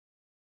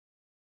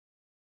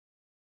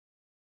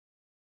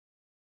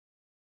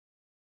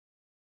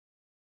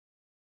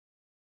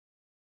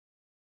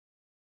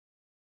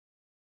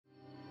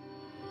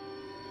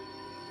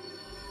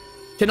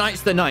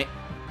Tonight's the night.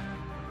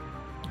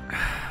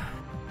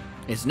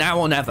 It's now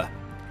or never.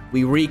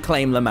 We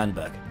reclaim Le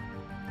Manberg.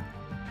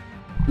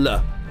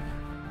 Le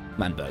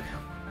Manberg.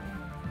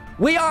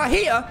 We are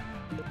here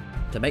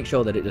to make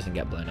sure that it doesn't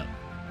get blown up.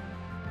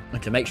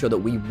 And to make sure that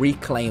we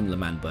reclaim Le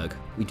Manberg.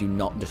 We do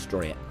not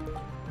destroy it.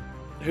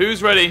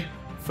 Who's ready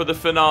for the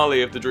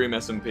finale of the Dream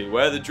SMP?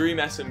 Where the Dream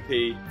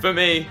SMP, for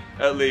me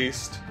at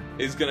least,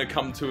 is gonna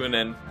come to an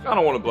end. I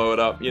don't want to blow it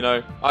up, you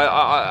know.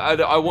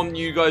 I want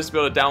you guys to be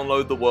able to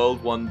download the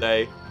world one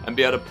day and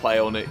be able to play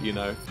on it, you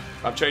know.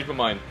 I've changed my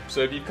mind.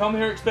 So if you come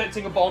here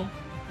expecting a bomb,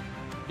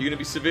 you're gonna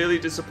be severely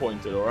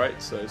disappointed, alright?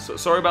 So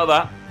sorry about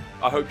that.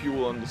 I hope you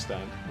will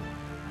understand.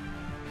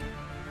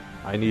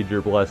 I need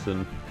your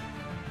blessing.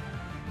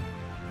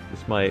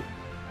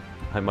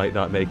 I might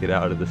not make it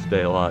out of this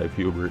day alive,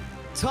 Hubert.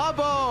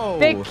 Tubbo!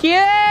 Thank you!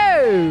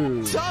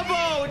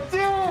 Tubbo,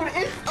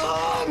 dude!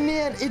 Oh,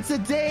 man, it's a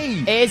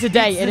day! It is a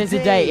day, it is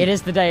a day, it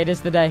is the day, it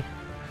is the day.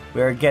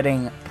 We're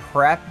getting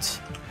prepped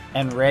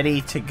and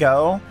ready to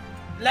go.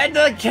 Let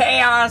the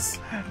chaos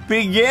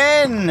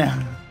begin!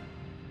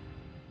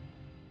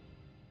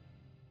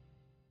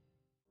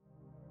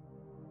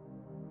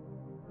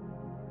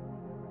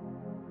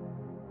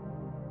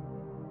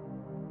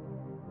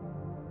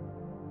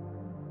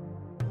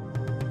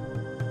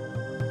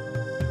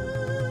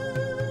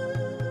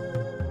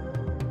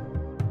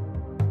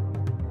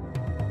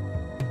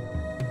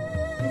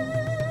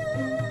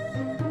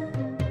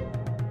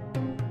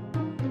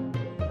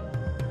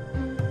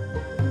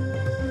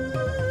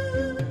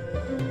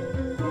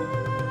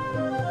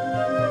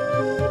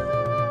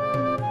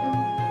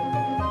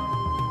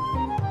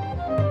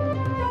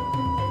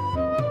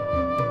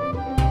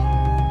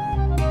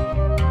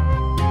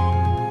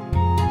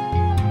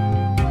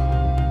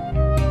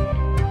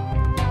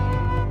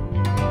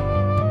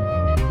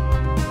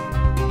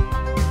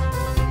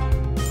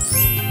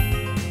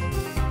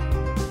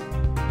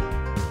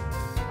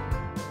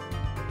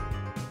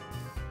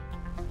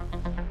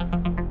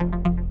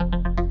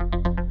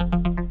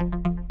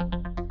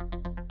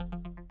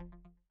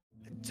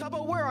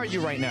 Tubbo, where are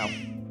you right now?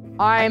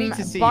 I'm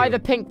by the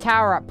pink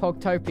tower at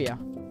Pogtopia.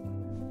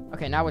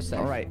 Okay, now we're safe.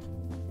 Alright.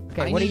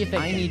 Okay, what do you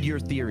think? I need your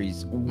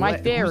theories. My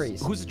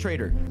theories? Who's the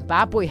traitor?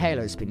 Bad Boy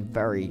Halo's been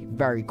very,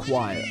 very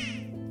quiet.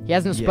 He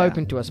hasn't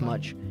spoken to us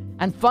much.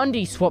 And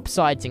Fundy swapped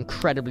sides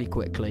incredibly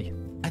quickly.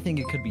 I think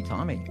it could be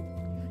Tommy.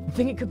 You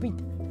think it could be...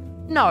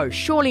 No,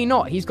 surely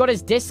not. He's got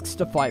his discs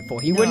to fight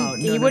for. He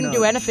wouldn't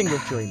do anything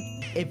with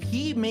Dream. If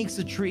he makes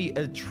a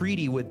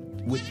treaty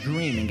with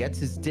Dream and gets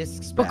his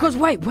discs back... Because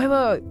wait,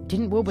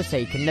 didn't Wilbur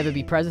say he can never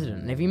be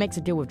president? And if he makes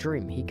a deal with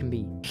Dream, he can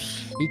be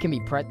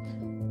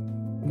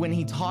When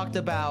he talked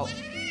about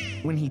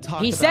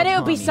He said it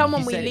would be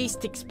someone we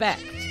least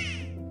expect.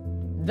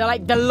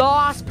 The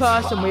last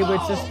person we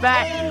would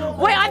suspect.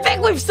 Wait, I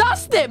think we've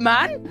sussed it,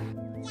 man.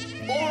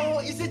 Oh,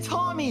 is it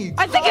Tommy?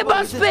 I think it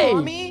must be.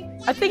 Tommy?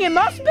 I think it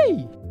must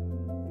be.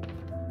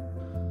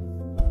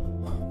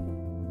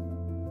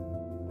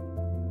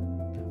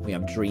 We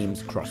have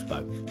Dream's crossbow.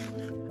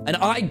 And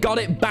I got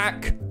it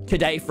back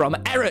today from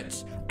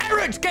Errett.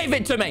 Errett gave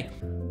it to me.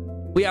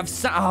 We have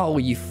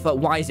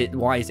why is it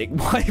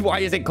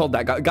called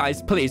that?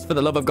 Guys, please, for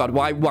the love of God,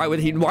 why would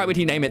he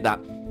name it that?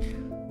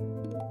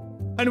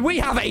 And we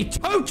have a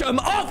totem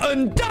of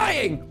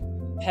undying.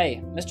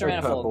 Hey, Mr.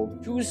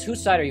 Manifold,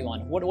 whose side are you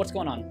on? What's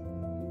going on?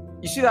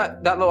 You see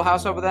that little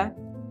house over there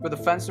with a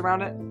fence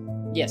around it?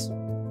 Yes.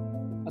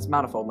 That's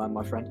Manifold Man,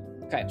 my friend.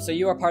 Okay, so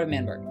you are part of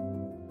Manberg.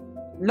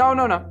 No.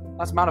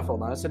 That's Manifold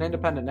Man. It's an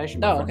independent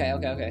nation. Oh,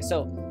 okay.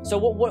 So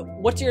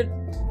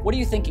what are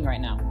you thinking right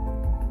now?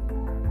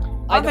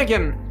 I'm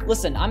thinking.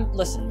 Listen,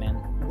 man.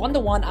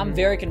 1-to-1, I'm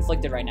very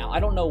conflicted right now. I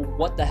don't know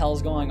what the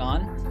hell's going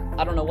on.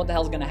 I don't know what the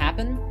hell's gonna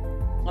happen.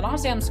 And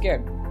honestly, I'm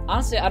scared.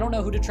 Honestly, I don't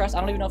know who to trust. I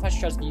don't even know if I should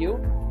trust you.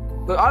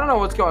 Look, I don't know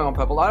what's going on,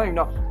 Purple. I don't even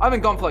know. I've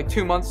been gone for like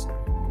 2 months.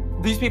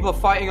 These people are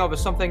fighting over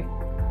something.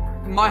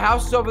 My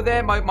house is over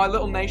there. My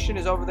little nation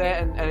is over there,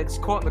 and it's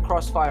caught in the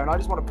crossfire. And I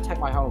just want to protect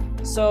my home.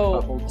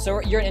 So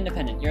you're an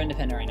independent. You're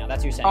independent right now. That's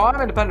what you're saying. Oh, I'm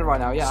independent right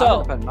now. Yeah, so, I'm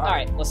independent. All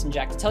right, listen,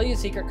 Jack. To tell you a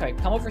secret, okay,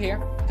 come over here.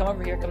 Come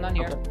down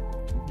here. Okay.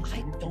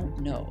 I don't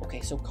know.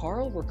 Okay, so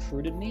Carl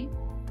recruited me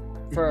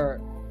for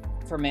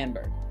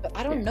Manberg, but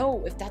I don't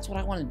know if that's what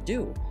I want to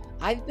do.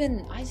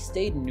 I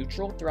stayed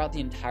neutral throughout the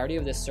entirety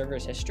of this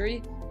server's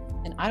history,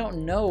 and I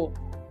don't know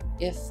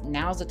if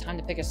now's the time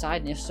to pick a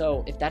side, and if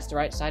so, if that's the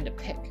right side to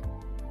pick.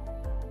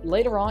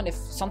 Later on, if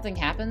something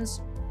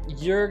happens,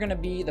 you're gonna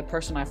be the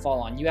person I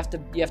fall on. You have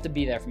to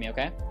be there for me,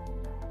 okay?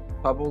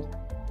 Pebble,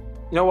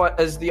 you know what?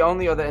 As the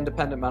only other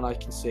independent man I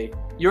can see,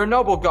 you're a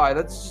noble guy.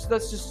 Let's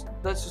just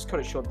cut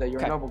it short there.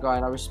 You're a noble guy,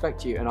 and I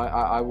respect you, and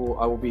I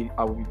will be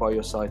by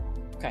your side.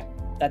 Okay,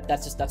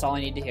 that's all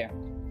I need to hear.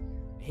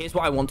 Here's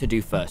what I want to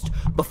do first.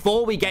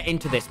 Before we get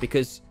into this,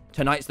 because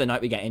tonight's the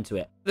night we get into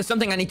it. There's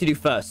something I need to do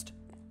first.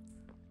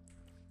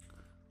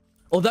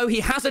 Although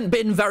he hasn't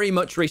been very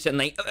much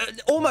recently,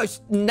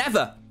 almost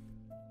never,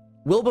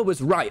 Wilbur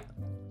was right.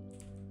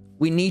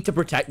 We need to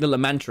protect the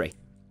Lamentary.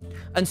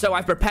 And so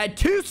I've prepared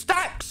 2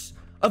 stacks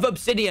of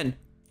obsidian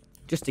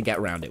just to get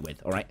around it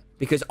with, all right?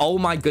 Because, oh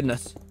my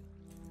goodness.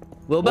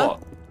 Wilbur? What?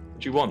 What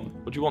do you want?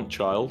 What do you want,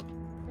 child?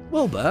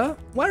 Wilbur,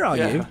 where are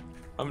you?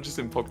 I'm just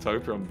in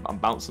Pogtopia. I'm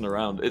bouncing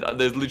around.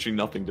 There's literally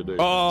nothing to do.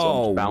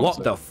 Oh, so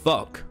what the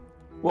fuck?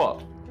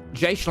 What?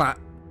 Jay Schlatt,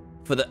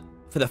 for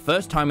the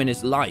first time in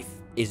his life,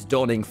 is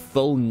donning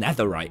full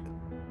netherite.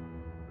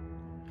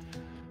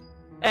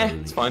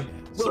 It's fine.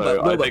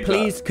 Wilbur,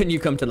 please, can you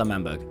come to the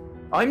Manberg?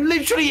 I'm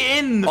literally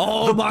in.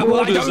 Oh my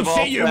god, I don't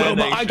see you,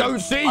 Wilbur. I don't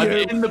see you. I'm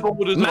in the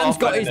borders Man's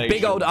of got his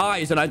big old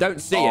eyes, and I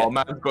don't see it. Oh,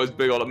 man's got his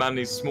big old. Man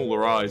needs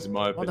smaller eyes, in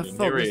my opinion. What the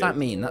fuck does that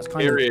mean? That's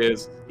kind of. Here he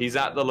is. He's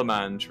at the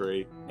lemon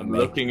tree. I'm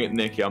looking at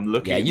Nikki. I'm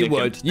looking at Nikki.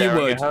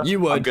 You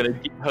would. I'm gonna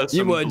give her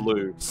some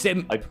blue.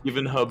 I've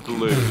given her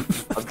blue.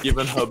 I've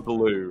given her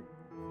blue.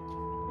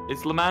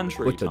 It's lemon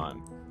tree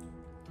time.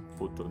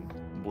 Button.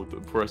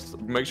 Press.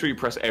 Make sure you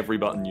press every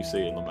button you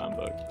see in the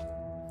Manberg.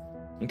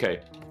 Okay.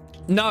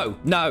 No,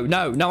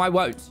 I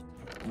won't.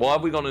 Why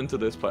have we gone into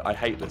this place? I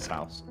hate this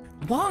house.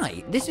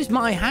 Why? This is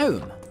my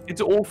home. It's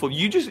awful.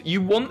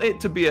 You want it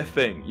to be a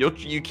thing. You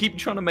keep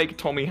trying to make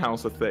Tommy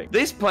House a thing.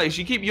 This place,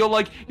 you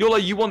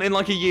want in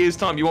like a year's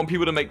time, you want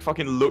people to make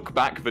fucking look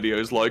back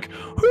videos like,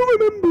 who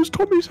remembers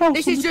Tommy's house?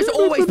 This has just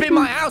always been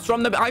my house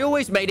from the. I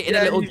always made it in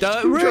a little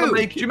dirt room.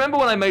 Do you remember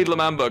when I made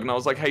Manberg and I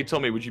was like, hey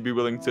Tommy, would you be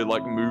willing to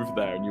like move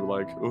there? And you were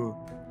like, oh.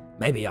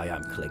 Maybe I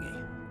am clingy.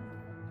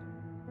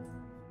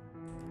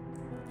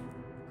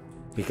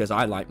 Because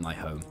I like my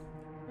home.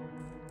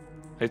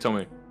 Hey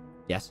Tommy.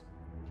 Yes?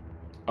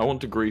 I want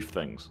to grief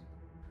things.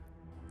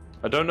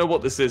 I don't know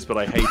what this is, but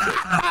I hate it.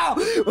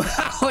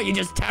 Wow! You're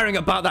just tearing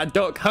apart that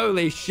duck.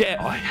 Holy shit.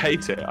 I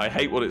hate it. I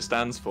hate what it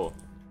stands for.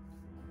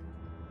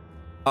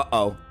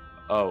 Uh-oh.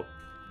 Oh.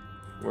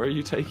 Where are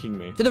you taking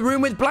me? To the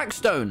room with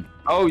Blackstone.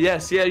 Oh,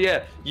 yes.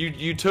 Yeah.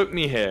 You took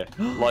me here,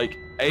 like,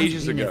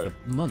 ages ago.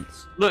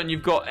 Months. Look, and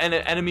you've got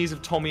enemies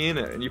of Tommy in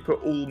it, and you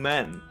put all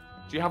men.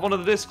 Do you have one of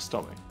the discs,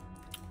 Tommy?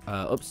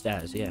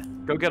 Upstairs, yeah.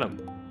 Go get them.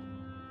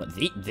 What,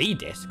 the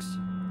discs?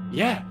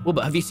 Yeah. Well,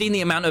 but have you seen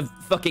the amount of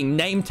fucking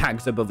name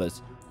tags above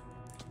us?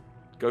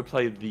 Go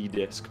play the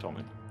disc,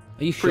 Tommy.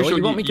 Are you sure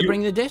you want me to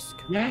bring the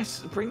disc?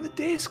 Yes, bring the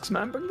discs,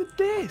 man. Bring the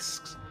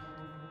discs.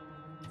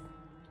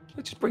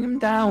 Let's just bring them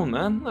down,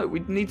 man. Look, we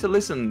need to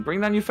listen. Bring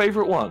down your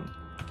favorite one.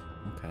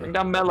 Okay. Bring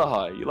down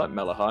Melahai. You like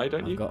Melahai,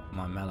 don't you? I've got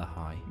my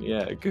Melahai.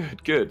 Yeah,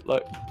 good.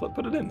 Like,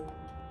 put it in.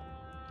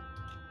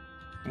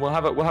 We'll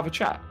have a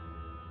chat.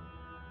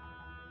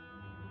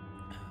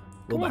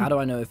 Well, but how do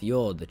I know if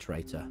you're the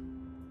traitor?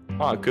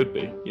 Oh, it could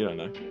be. You don't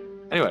know.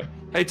 Anyway,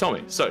 hey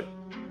Tommy. So,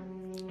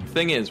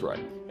 thing is, right?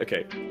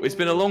 Okay, it's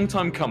been a long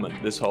time coming.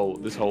 This whole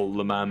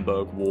Le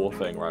Manberg war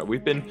thing, right?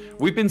 We've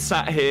been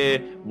sat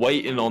here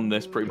waiting on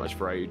this pretty much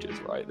for ages,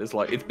 right?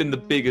 It's been the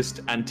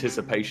biggest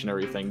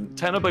anticipationary thing.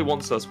 Tenobe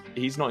wants us.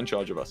 He's not in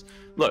charge of us.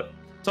 Look,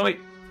 Tommy.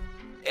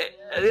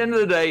 At the end of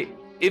the day,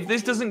 if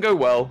this doesn't go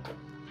well,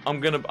 I'm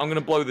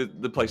gonna blow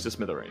the place to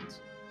smithereens.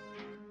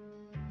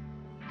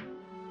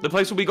 The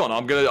place will be gone.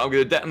 I'm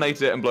gonna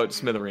detonate it and blow it to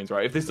smithereens,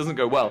 right? If this doesn't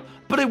go well.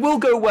 But it will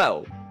go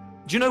well.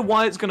 Do you know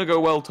why it's gonna go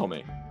well,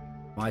 Tommy?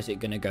 Why is it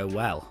gonna go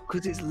well?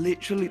 Because it's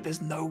literally,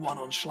 there's no one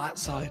on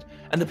Schlatt's side.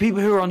 And the people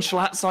who are on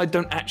Schlatt's side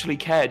don't actually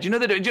care. Do you know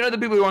the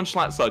people who are on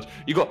Schlatt's side?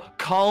 You've got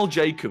Carl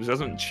Jacobs, who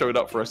hasn't showed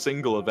up for a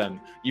single event.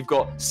 You've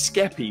got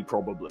Skeppy,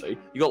 probably.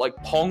 You've got, like,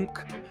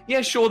 Ponk. Yeah,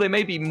 sure, they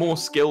may be more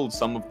skilled,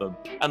 some of them.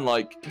 And,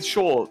 like,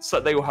 sure, so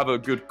they will have a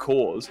good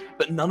cause.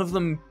 But none of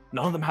them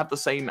have the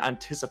same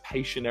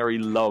anticipationary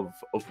love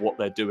of what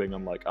they're doing,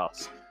 unlike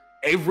us.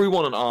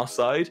 Everyone on our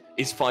side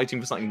is fighting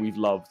for something we've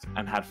loved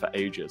and had for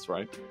ages,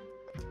 right?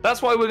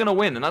 That's why we're going to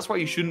win, and that's why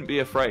you shouldn't be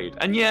afraid.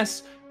 And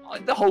yes,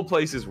 the whole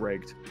place is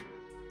rigged.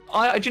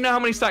 Do you know how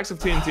many stacks of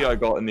TNT I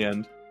got in the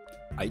end?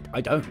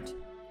 I don't.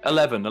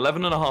 11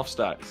 and a half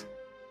stacks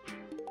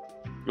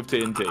of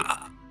TNT.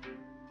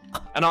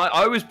 And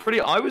I was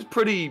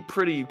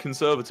pretty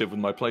conservative with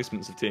my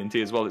placements of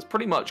TNT as well. It's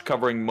pretty much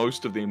covering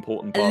most of the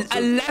important parts.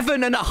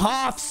 11 and a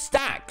half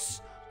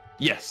stacks?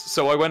 Yes,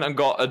 so I went and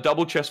got a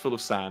double chest full of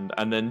sand,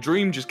 and then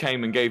Dream just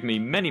came and gave me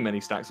many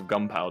stacks of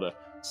gunpowder.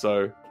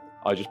 So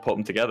I just put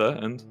them together,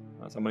 and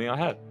that's how many I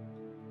had.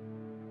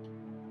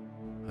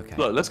 Okay.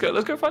 Look, let's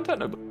go find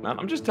Techno, man.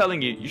 I'm just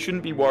telling you, you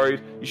shouldn't be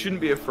worried, you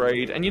shouldn't be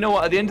afraid. And you know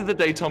what? At the end of the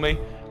day, Tommy,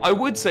 I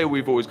would say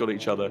we've always got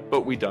each other,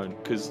 but we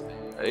don't, because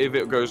if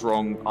it goes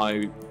wrong,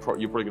 you're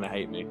probably gonna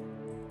hate me.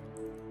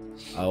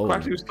 Oh.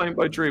 Crackly was claimed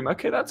by Dream.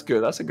 Okay, that's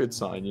good. That's a good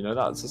sign. You know,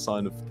 that's a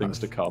sign of things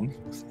to come.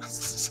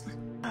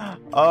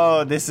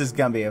 Oh, this is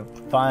gonna be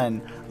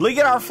fun. Look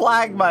at our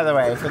flag, by the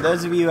way. For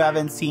those of you who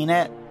haven't seen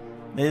it,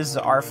 this is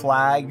our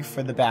flag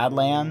for the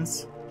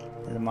Badlands.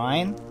 Is it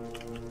mine?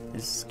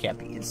 This is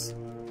Skeppy's.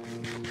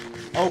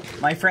 Oh,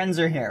 my friends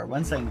are here.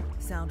 One second.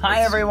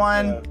 Hi,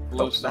 everyone.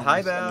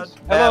 Hi, Bad.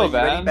 Hello,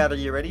 Bad. Bad, are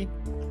you ready?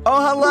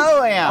 Oh,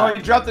 hello, Ant. Oh,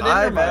 you dropped it in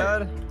Hi,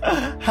 there,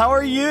 Bad. How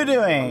are you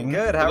doing?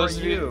 Good, how are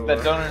you?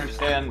 That don't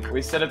understand,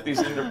 we set up these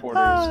ender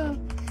quarters.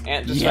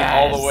 Ant just went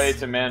all the way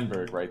to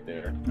Manberg right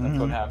there. That's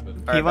what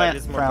happened. He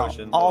went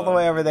from all the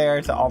way over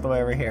there to all the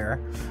way over here.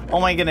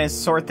 Oh my goodness,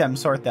 sort them.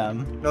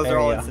 Those are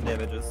all instant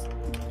images.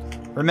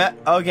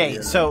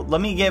 Okay, so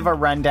let me give a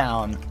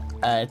rundown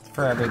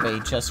for everybody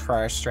just for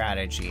our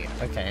strategy.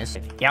 Okay,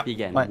 so, yep.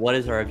 Begin. What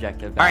is our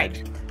objective? All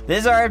right, this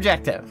is our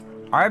objective.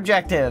 Our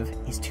objective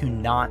is to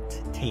not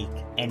take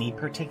any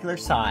particular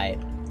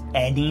side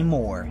any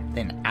more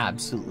than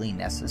absolutely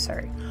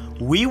necessary.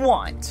 We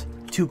want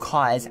to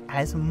cause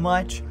as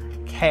much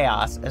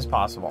chaos as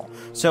possible.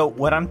 So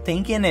what I'm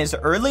thinking is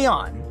early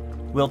on,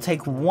 we'll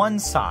take one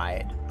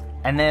side,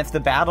 and then if the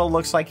battle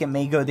looks like it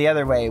may go the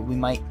other way, we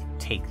might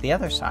take the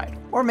other side.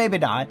 Or maybe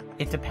not,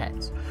 it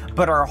depends.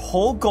 But our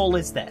whole goal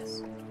is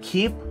this: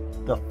 keep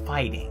the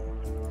fighting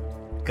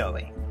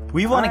going.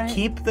 We want to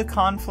keep the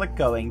conflict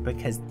going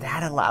because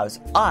that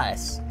allows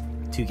us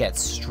to get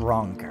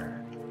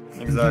stronger.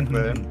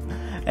 Exactly.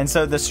 And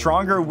so the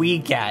stronger we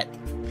get,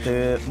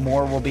 the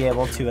more we'll be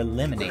able to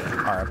eliminate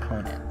our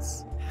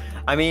opponents.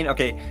 I mean,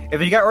 okay,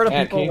 if you got rid of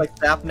people like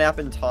Sapnap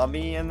and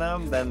Tommy in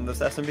them, then this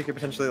SMP could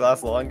potentially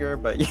last longer,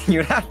 but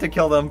you'd have to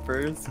kill them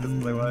first,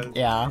 otherwise.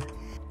 Yeah.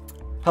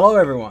 Hello,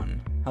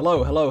 everyone.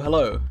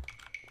 Hello.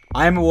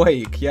 I'm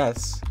awake,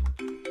 yes.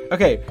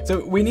 Okay,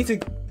 so we need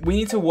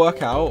to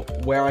work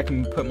out where I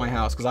can put my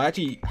house, because I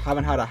actually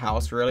haven't had a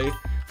house, really,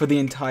 for the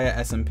entire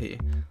SMP.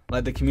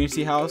 Like, the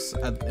community house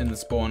in the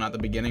spawn at the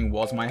beginning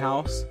was my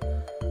house.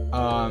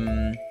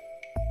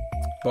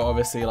 But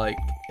obviously, like,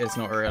 it's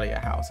not really a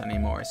house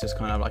anymore. It's just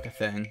kind of like a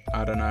thing.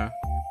 I don't know.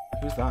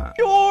 Who's that?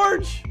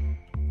 George!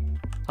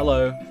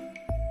 Hello.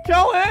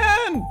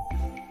 Callahan!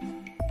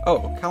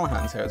 Oh,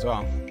 Callahan's here as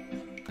well.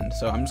 And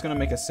so I'm just going to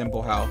make a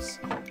simple house.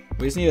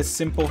 We just need a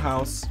simple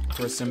house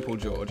for a simple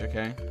George,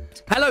 okay?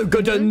 Hello,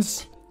 good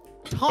uns.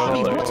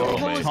 Tommy, what the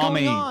hell is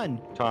going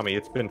on? Tommy,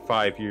 it's been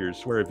 5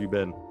 years. Where have you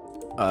been?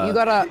 You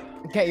gotta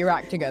get your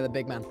act together,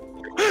 big man.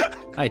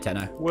 Hi,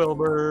 Tenno.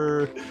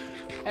 Wilbur.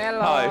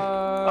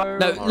 Hello.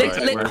 No,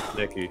 Where's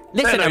Nicky?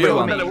 listen,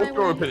 everyone. What's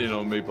your opinion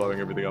on me blowing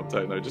everything up,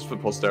 Techno, just for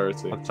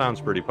posterity? That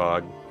sounds pretty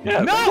pog.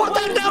 Yeah. No, it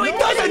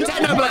doesn't,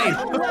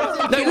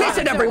 Technoblade! No,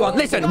 listen, everyone,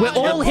 listen, we're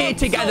all here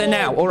together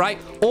now, all right?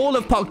 All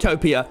of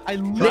Pogtopia.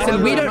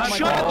 Listen, we don't...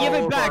 Shut up, give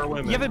it back.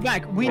 Give it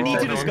back. We need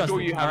to discuss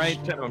it, all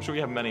right? Techno, I'm sure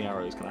you have many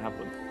arrows. Can I have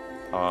them?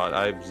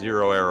 I have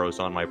 0 arrows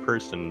on my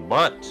person,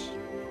 but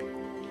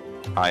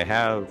I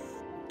have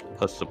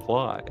a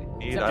supply.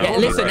 Yeah,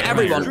 listen,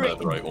 everyone,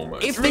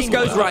 if this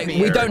goes right,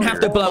 we don't have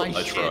to blow...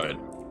 I tried.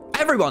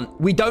 Everyone,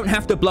 we don't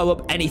have to blow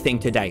up anything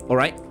today, all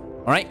right?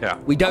 All right? Yeah.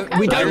 We don't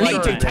need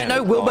to.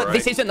 Techno, Wilbur,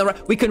 this isn't the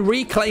right... We can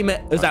reclaim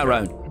it as our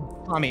own.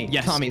 Tommy,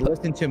 Tommy,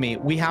 listen to me.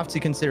 We have to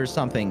consider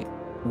something.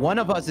 One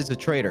of us is a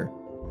traitor.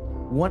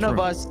 One of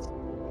us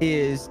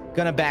is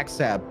gonna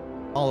backstab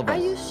all of us.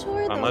 Are you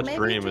sure though? Unless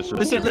Dream is just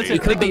Listen, he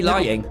could be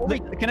lying.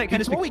 Can I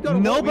speak?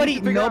 Nobody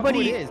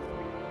is.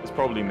 It's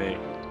probably me.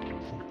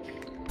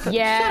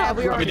 Yeah,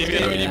 we I mean,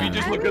 if you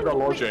just look at the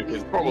logic,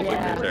 it's probably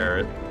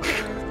Eric.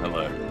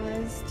 Hello.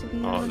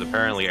 Oh,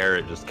 apparently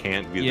Eric just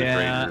can't be the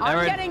traitor.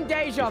 I'm getting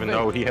deja vu. Even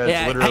though he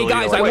has literally... Hey,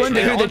 guys, I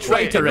wonder who the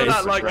traitor is.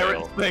 Not like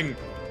Eric's thing.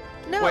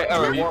 No, wait,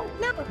 Eric,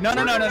 No.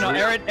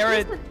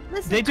 Eric,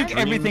 they took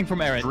everything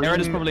from Eric. Eric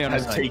is probably on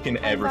his side. Taken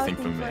everything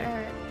from me.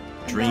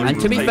 Dream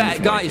And to be fair,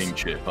 guys,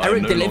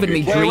 Eric delivered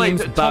me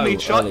Dream's bow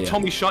earlier.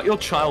 Tommy, shut your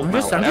child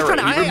mouth. I'm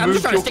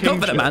just trying to stick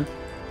up for the man.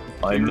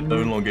 I'm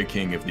no longer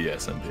king of the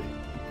SMP.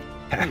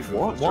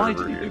 What? Why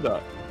did you do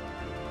that?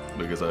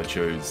 Because I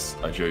chose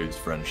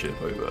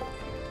friendship over.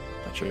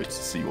 I chose to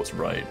see what's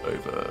right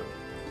over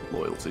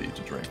loyalty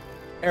to Dream.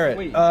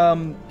 Eric,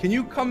 can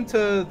you come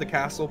to the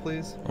castle,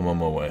 please? I'm on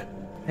my way.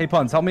 Hey,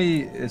 Puns, help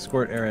me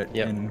escort Eric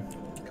in.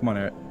 Come on,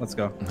 Eric, let's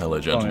go. Hello,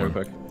 gentlemen. Real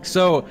quick.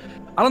 So,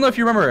 I don't know if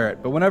you remember,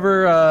 Eric, but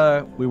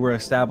whenever we were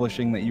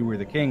establishing that you were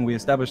the king, we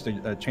established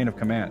a chain of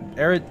command.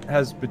 Eric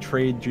has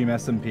betrayed Dream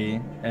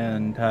SMP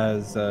and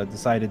has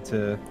decided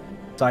to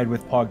side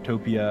with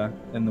Pogtopia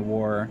in the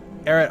war.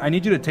 Eric, I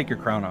need you to take your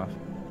crown off.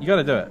 You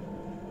gotta do it.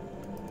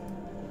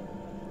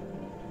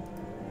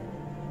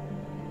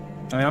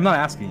 I mean, I'm not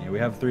asking you. We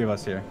have 3 of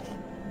us here.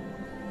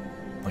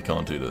 I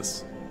can't do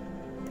this.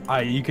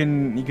 You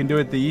can do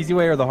it the easy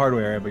way or the hard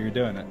way, Eric, but you're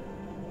doing it.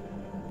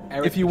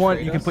 Eric, if you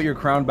want, you can put your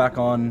crown back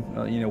on,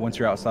 you know, once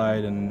you're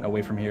outside and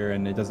away from here,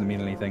 and it doesn't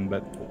mean anything,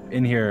 but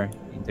in here,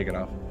 you can take it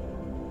off.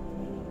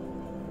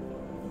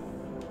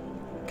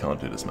 Can't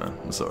do this, man.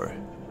 I'm sorry.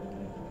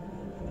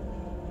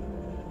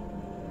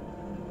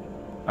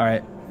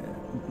 Alright,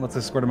 let's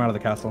escort him out of the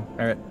castle.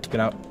 Alright, get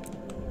out.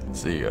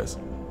 See you guys.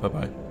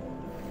 Bye-bye.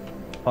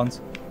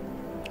 Puns.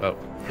 Oh.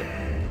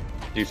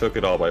 You took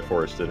it all by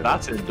force, didn't you?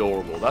 That's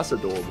adorable. That's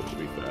adorable, to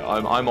be fair.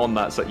 I'm on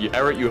that set.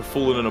 Eric, you have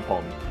fallen in a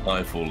pond.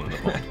 I've fallen in a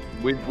pond.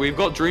 We've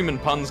got Dream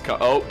and Puns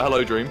cut. Oh,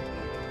 hello, Dream.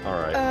 All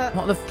right.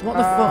 What the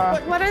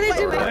fuck? What are they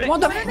doing?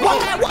 What the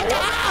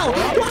hell?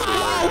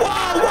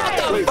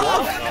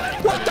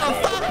 What the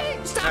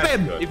fuck? Stab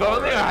him! If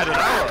only I had an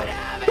arrow.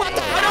 What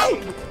the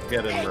hell?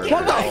 Get him murdered.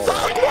 What the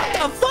fuck? What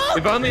the fuck?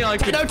 If only I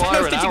could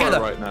fire an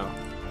arrow right now.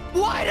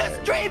 Why does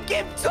Dream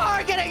keep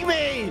targeting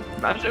me?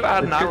 Imagine if I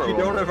had an arrow. You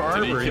don't have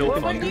armor. You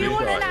want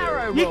an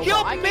arrow, You Robot?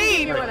 killed I can me!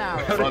 give you an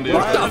arrow. What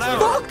the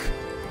fuck?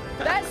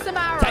 That's some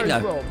arrows, Techno.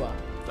 Robot.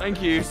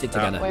 Thank you. Let's sit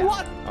together.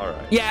 What? All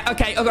right. Yeah,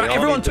 okay, We all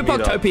everyone need to to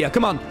meet up. Pogtopia,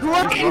 come on.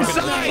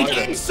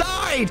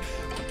 Inside!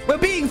 We're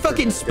being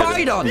fucking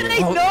spied on. How did they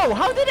know?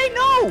 How did they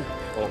know?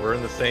 Well, we're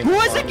in the same. Who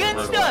is spot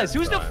against as us?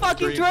 Who's the last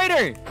fucking time.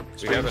 traitor?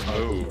 We haven't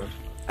moved.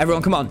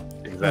 Everyone, come on.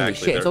 Exactly. Holy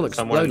shit, it's all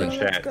Someone in the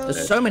exploding. chat There's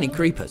said- so many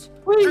creepers.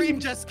 Dream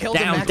just killed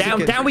Down,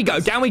 down we go,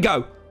 down we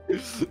go. Look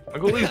at these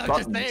I'm just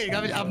buttons. saying,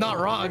 I'm not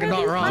wrong. I'm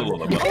not wrong.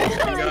 You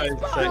guys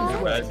set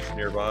your beds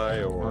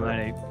nearby, or?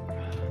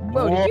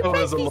 Whoa, did you Whoa,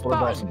 press there's a these lot of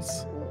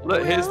buttons? buttons.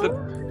 Look,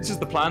 this is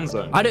the plan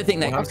zone. I don't think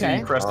they... We'll have Okay.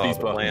 to press these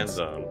The land buttons.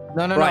 zone.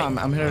 No, Right.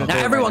 I'm here to Now,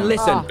 everyone,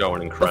 listen.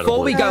 Going incredibly.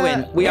 Before we go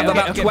in, we have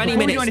about 20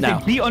 minutes now.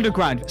 Be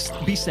underground.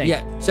 Be safe.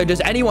 Yeah, so does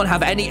anyone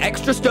have any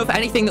extra stuff,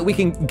 anything that we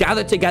can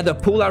gather together,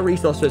 pool our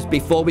resources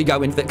before we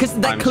go in? Because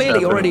they're I'm clearly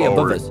stepping already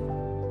forward. above us.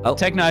 Oh,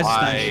 Technize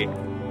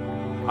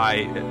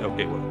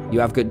Okay. you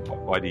have good...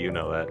 Why do you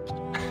know that?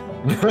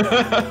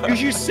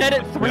 Because you said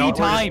it three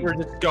times. We're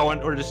just going.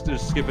 We're just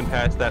skipping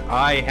past that.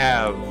 I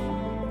have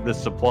the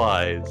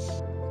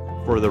supplies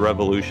for the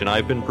revolution.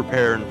 I've been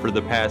preparing for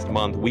the past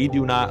month. We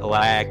do not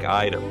lack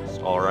items.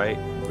 All right.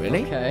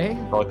 Really? Okay.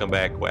 Welcome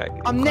back, Wack.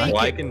 I'm naked.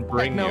 I can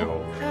bring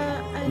you.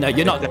 No,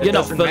 you're not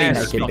Doesn't fully matter,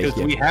 naked, because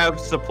Big we Hugh. have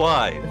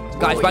supplies.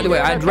 Guys, by the way,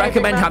 I'd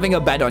recommend having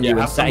a bed on you and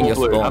have some saying more your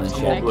blue, spawn have and some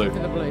shit. more Thank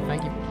you for the blue.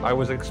 Thank you. I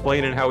was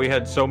explaining how we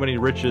had so many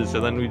riches,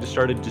 and then we just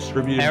started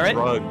distributing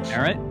drugs.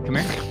 Aaron, come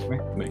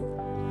here.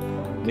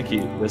 Nikki,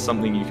 there's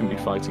something you can be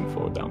fighting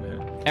for down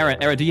here. Aaron,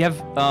 do you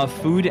have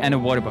food and a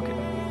water bucket?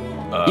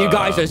 You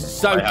guys are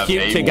so I have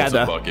cute a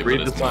together. water bucket, Read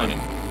but the it's sign.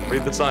 mine.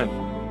 Read the sign.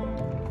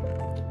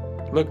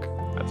 Look,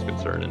 That's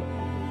concerning.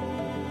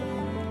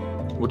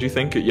 what do you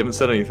think? You haven't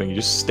said anything. You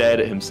just stared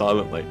at him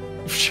silently.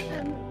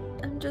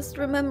 I'm just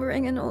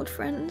remembering an old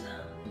friend.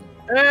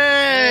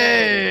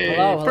 Hey!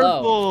 Hello, hello.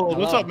 Purple.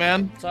 What's Hello. up,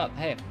 man? What's up?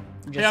 Hey.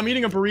 Hey, I'm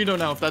eating a burrito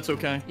now, if that's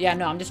okay. Yeah,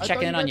 no, I'm just I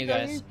checking in thought on you you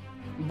guys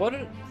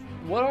guys.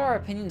 What are our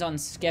opinions on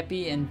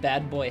Skeppy and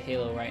Bad Boy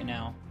Halo right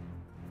now?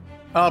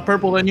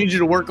 Purple, I need you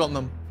to work on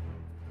them.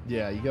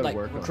 Yeah, you gotta Like,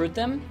 work on recruit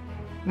them?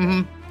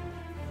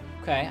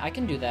 Mm-hmm. Okay, I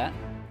can do that.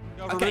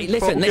 Okay,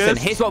 listen.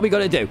 Here's what we got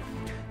to do.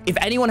 If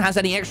anyone has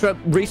any extra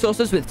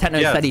resources with Tenno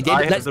Yes, said he did,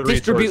 I have let's the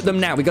distribute resources. them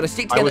now. We got to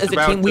stick I together was as a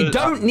about team. We to-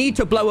 don't need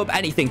to blow up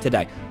anything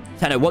today.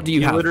 Tenno, what do you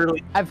You have?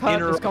 literally I've heard this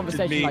interrupted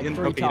conversation me like in-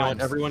 3 okay, you know what,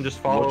 times. everyone just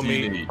follow What do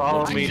you me. need?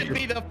 Follow I me. should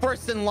be the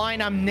first in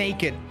line. I'm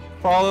naked.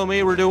 Follow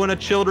me. We're doing a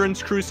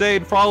children's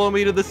crusade. Follow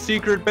me to the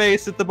secret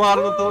base at the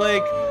bottom of the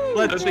lake.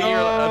 Let's I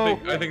go.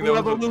 think there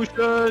was a-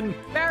 Revolution.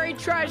 Buried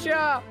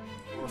treasure!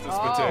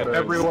 Potatoes.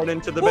 Everyone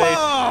into the base.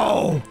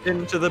 Whoa!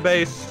 Into the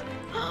base.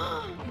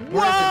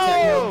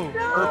 Whoa!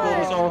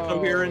 Purple is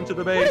also here into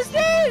the What is base.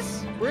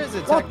 this? Where is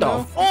it? What the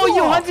Techno? Oh,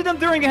 you hunted them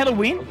during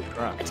Halloween?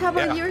 How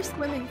about Yeah. you're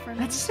swimming for me?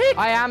 That's sick.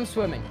 I am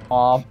swimming.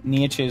 Aw,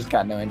 Nietzsche's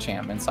got no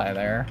enchantments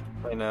either.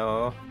 I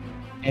know.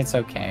 It's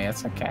okay,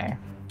 it's okay.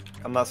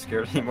 I'm not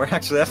scared anymore,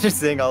 actually, after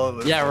seeing all of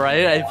this. Yeah,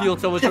 right. I feel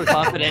so much more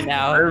confident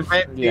now.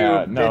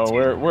 Yeah, no,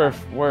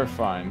 we're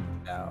fine.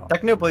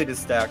 Technoblade is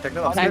stacked.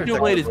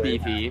 Technoblade is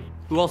beefy.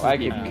 Who else is I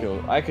beefy? could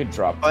kill. I could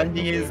drop.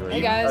 Bundy is.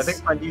 Hey guys, I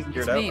think Bundy's geared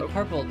it's out. me,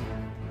 Purple.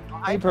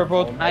 Hi,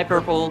 Purple. Hi,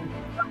 Purple.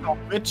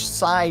 Which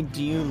side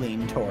do you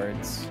lean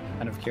towards?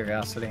 Out of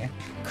curiosity.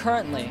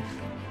 Currently,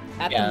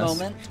 at Yes. the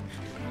moment,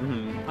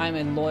 Mm-hmm. I'm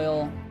a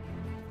loyal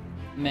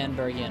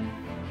Manbergian.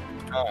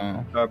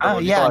 Oh,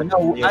 yeah,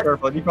 no, Yeah,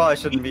 Purple, you probably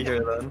shouldn't be here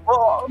then.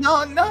 Well,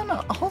 no.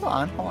 Hold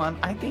on.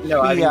 I think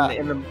No, I we, mean,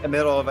 in the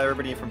middle of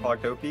everybody from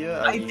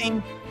Pogtopia. I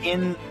think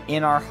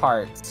in our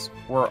hearts,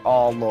 we're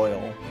all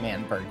loyal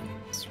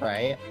Manbergians,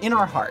 right? In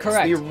our hearts.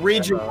 Correct. The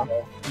original.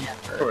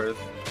 Of course.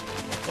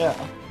 Yeah.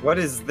 What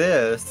is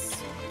this?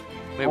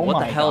 Wait, Oh what the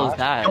my hell gosh. is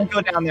that? Don't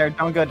go down there.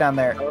 Don't go down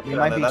there. Don't You go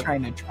might down be there.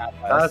 trying to trap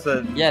us. That's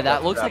a. Yeah, that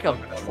that's looks like a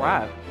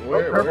trap.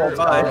 Where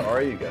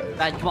are you guys?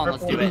 Right, come on,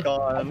 let's do it.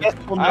 Gone. I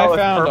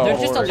found a There's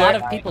just a horse. lot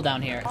of people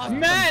down here.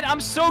 Man,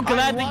 I'm so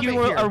glad that you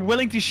are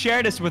willing to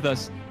share this with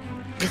us.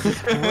 This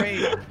is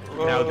great.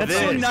 Now That's this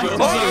so nice is- of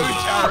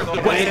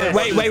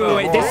you.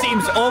 Wait. This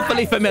seems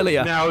awfully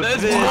familiar. Now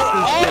this is.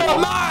 Oh,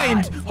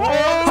 mind!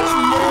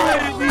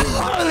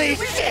 Holy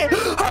shit!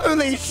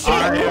 Holy shit!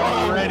 I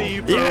am ready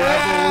for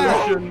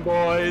revolution,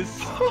 boys.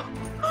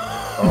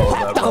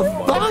 What the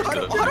fuck?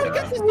 How did we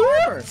get this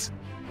number?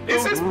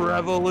 Is this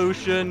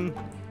Revolution.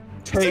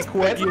 Take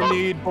what you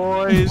need,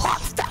 boys.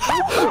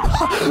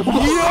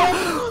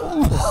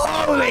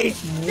 Holy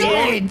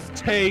shit!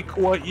 Take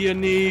what you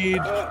need.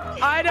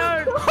 I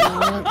don't.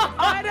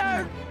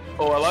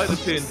 Oh, I like the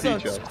TNT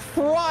chest.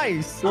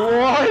 Christ!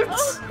 What? We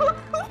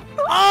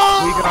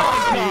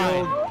got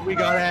shield. We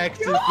got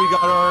axes. We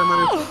got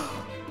armor.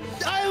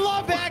 I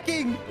love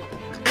hacking.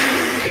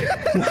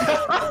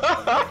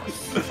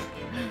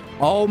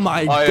 Oh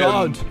my I am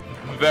god!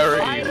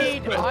 very. I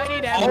need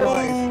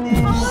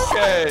everyone.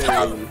 Okay.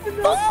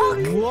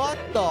 What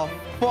the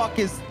fuck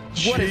is?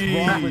 What is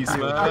wrong with Jeez,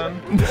 you? man.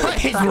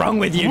 What is wrong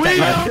with you, We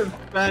Techno? have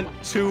spent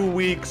 2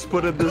 weeks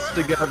putting this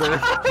together.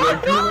 The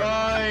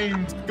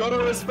grind. Gotta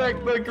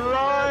respect the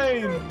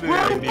grind.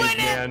 I need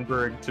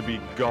Manberg to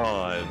be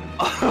gone.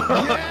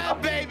 Yeah,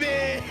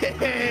 baby.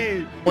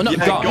 Well, not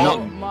Yeah, gone.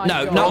 gone.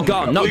 Not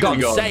gone. Not gone.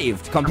 Gone.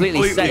 Saved.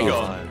 Completely saved.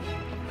 Gone.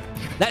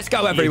 Let's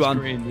go, everyone.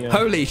 Green, yeah.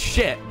 Holy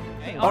shit.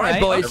 Hey, All right,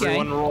 boys. okay.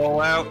 Everyone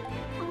roll out.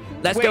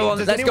 Let's Wait, go on.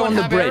 does Let's go on anyone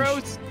the have bridge.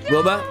 arrows?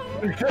 Wilbur,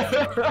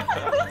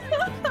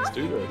 Let's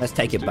do this. let's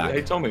take it back.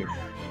 Hey, Tommy.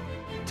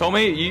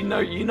 Tommy, you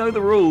know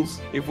the rules.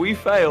 If we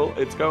fail,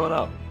 it's going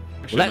up.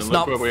 Let's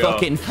not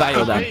fucking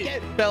fail them.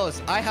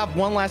 Fellas, I have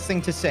one last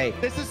thing to say.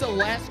 This is the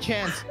last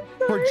chance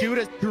for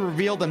Judas to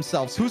reveal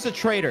themselves. Who's a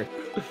traitor?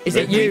 Is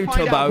it If we you,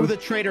 find out who Tubbo? the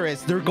traitor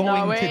is, they're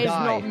going No, to it is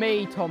die. not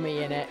me,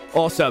 Tommy, in it.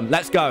 Awesome.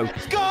 Let's go.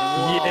 Let's go!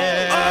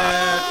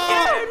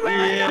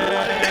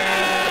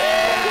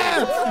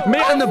 Me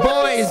and the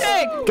boys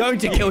going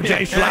to kill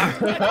Jay Schlatt.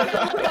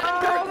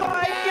 Oh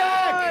my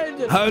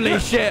god! Holy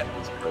shit.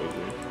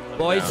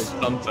 Boys. It's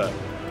sunset.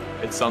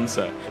 It's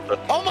sunset.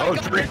 Oh my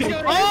god! Dream.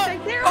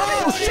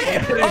 Oh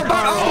shit!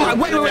 Oh,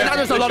 wait, that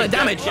does a lot of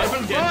damage.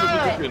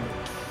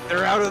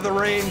 They're out of the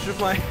range of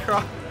my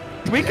cross.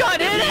 We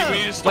got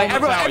in. Wait,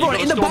 everyone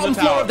in the bottom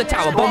floor of the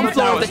tower. Bottom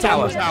floor of the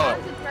tower.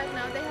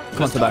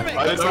 Come on, Tubbo.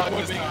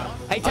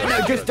 Hey,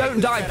 Tendo, just don't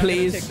die,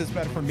 please.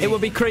 It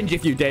would be cringe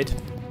if you did.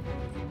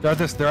 They're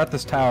at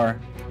this tower.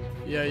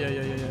 Yeah.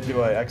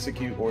 Do I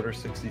execute Order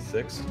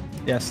 66?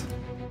 Yes.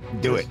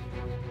 Do it.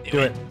 Do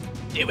it.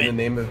 In the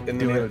name of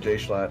Jay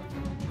Schlatt.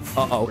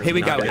 Uh-oh, here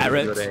we go,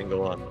 Eric.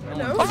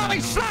 Oh,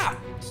 he's Schlatt!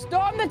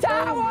 Storm the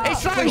tower!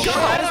 It's Schlatt!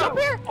 Schlatt up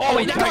here! Oh,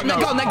 wait, they're gone.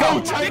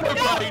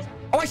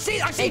 Oh, I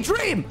see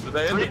Dream!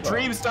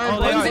 Dream's down.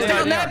 Puns is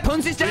down there.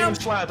 Puns is down.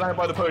 Schlatt down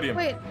by the podium.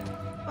 Wait.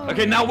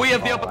 Okay, now we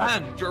have the upper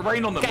hand.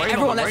 Rain on them. Okay, rain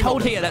everyone, on them, let's rain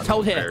hold on here. them. Let's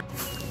hold here.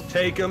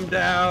 Take him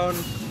down.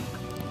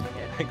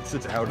 It's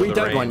out of We the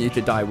don't range. want you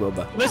to die,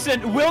 Wilbur.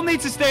 Listen, Will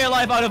needs to stay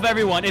alive out of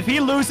everyone. If he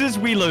loses,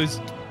 we lose.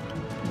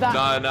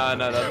 No.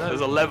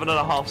 There's 11 and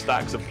a half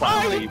stacks of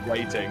Plan B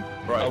waiting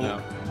right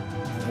now.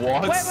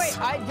 What? Wait,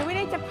 do we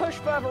need to push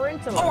further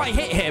into them? Oh, I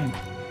hit him.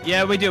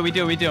 Yeah, we do. Wait,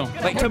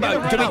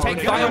 Tubbo, do we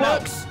take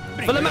fireworks?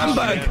 For the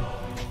Manberg.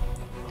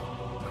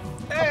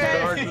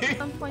 Hey!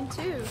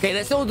 1.2. Okay,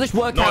 let's all just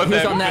work out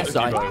who's on their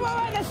side. Wait,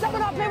 there's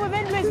someone up here with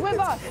injuries with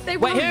us.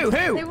 Wait, who?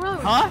 They rode.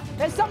 Huh?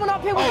 There's someone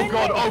up here with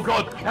injuries. Oh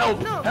god, help!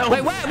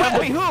 Wait, where?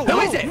 Who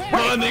is it?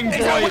 Burning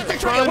joy!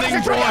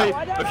 Burning joy!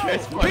 Okay,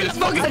 it's fine. Who the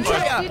fuck is the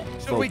traitor?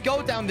 Should we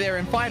go down there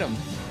and fight him?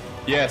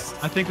 Yes.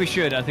 I think we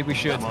should. Stay up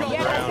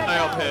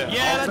here.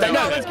 Yeah,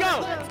 let's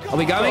go. Are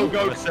we going?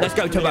 Let's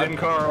go,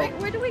 Tubbo. Wait,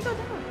 where do we go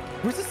down?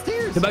 Where's the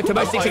stairs?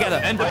 Tubbo, stick together.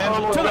 End of I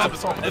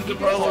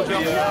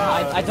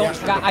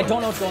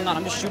don't know what's going on.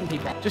 I'm just shooting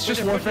people.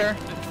 Just warfare.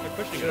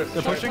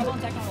 They're pushing.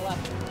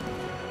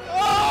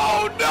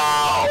 Oh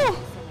no!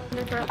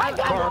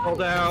 Carl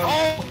down.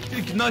 Oh,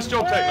 nice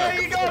job,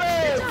 Techno. You got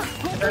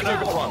it!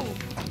 Go on.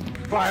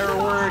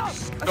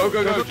 Fireworks. Go.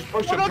 Just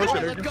push it.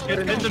 Get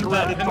an engine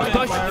set.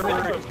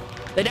 Fireworks.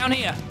 They're down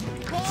here.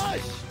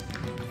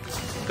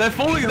 They're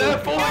falling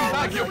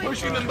back. You're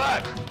pushing them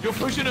back. You're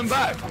pushing them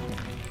back.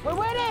 We're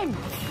winning.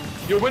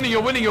 You're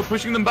winning. You're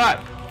pushing them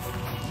back.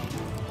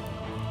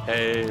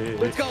 Hey.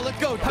 Let's go.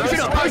 Push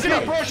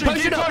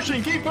it up.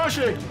 Keep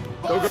pushing.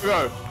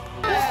 Go.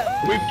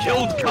 We've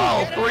killed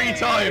Carl 3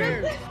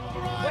 times.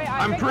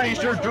 I'm pretty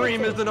sure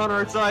Dream isn't on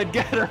our side.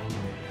 Get her.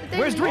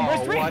 Where's Dream?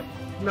 What?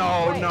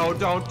 No,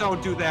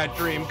 don't do that,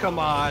 Dream. Come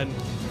on.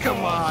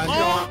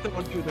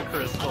 Don't do the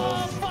crystals.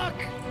 Oh, fuck.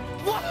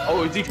 What?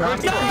 Oh, is he trying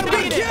to?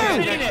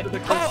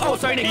 Oh,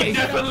 sorry, Nicky. He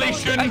definitely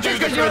shouldn't do the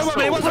Because you're a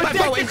woman. It wasn't my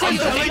fault. It's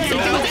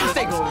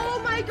instincts.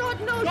 Oh my god,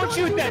 no. Don't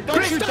shoot that.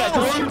 Don't shoot that.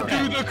 Don't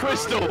do the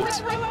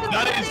crystals.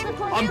 That is,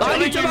 I'm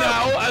telling you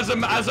now, as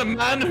a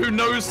man who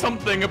knows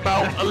something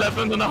about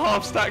 11 and a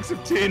half stacks of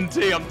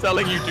TNT, I'm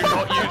telling you, do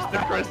not use the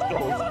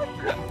crystals.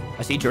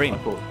 I see Dream.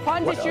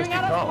 Puns is shooting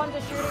at us.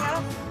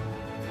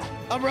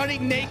 I'm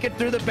running naked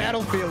through the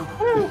battlefield.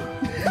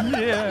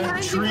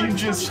 Yeah. Dream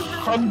just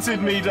hunted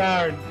me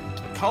down.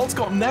 Carl's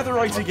got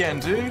netherite again,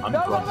 dude.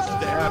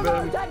 Stab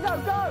him.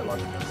 Go.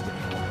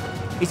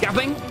 He's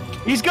gapping.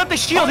 He's got the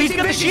shield. He's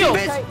got the shield.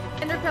 Okay,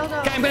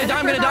 I'm gonna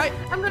die.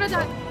 I'm gonna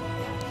die.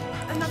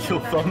 I'm not Kill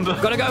gonna die. Thunder.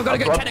 Gotta go.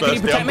 Techno, can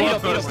you protect me?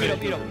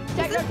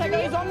 Techno,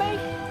 he's on me.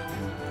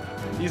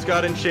 He's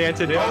got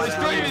enchanted. Oh,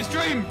 it's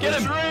Dream.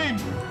 Get him.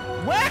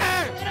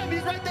 Where?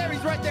 He's right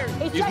there.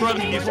 He's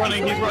running.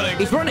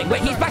 He's running.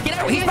 Wait, he's backing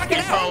out.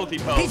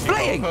 He's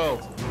fleeing.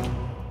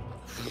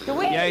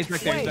 Yeah, he's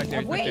back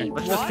there.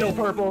 Let's just kill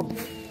Purple.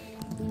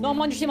 No,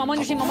 I'm on your team. I'm on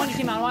your team.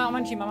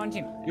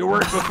 You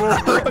worked before.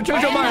 I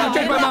changed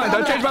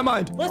my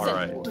mind. Listen. All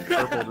right.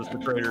 Purple is the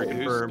traitor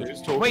confirmed.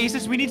 Wait, he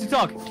says we need to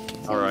talk.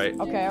 All right.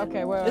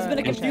 Okay, wait. This has been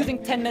a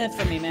confusing 10 minutes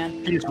for me,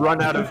 man. He's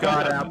run out of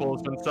god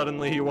apples and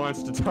suddenly he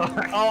wants to talk.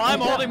 Oh, I'm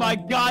holding my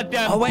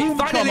goddamn. Oh wait, boom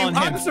finally, on him.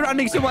 I'm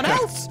surrounding someone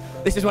else.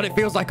 This is what it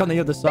feels like on the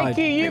other side.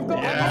 Nicky, you've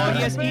got. Oh,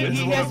 he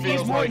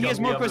has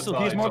more crystals.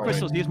 He has more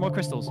crystals.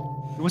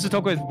 He wants to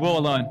talk with Will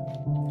alone.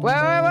 Wait,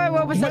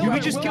 what was that? Did we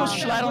just kill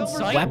Schlatt on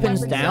sight?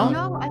 Weapons down?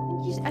 No, I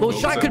think he's. Well,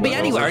 Schlatt could be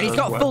anywhere, and he's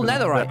got full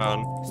netherite.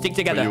 Stick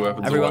together,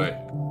 everyone.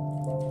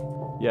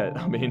 Yeah,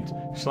 I mean,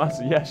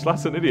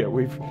 Schlatt's an idiot.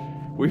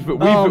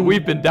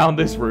 We've been down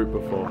this route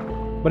before.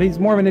 But he's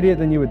more of an idiot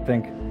than you would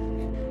think.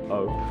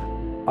 Oh.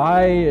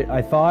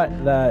 I thought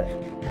that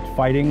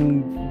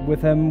fighting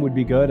with him would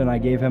be good, and I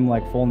gave him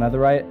like full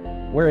netherite.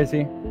 Where is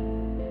he?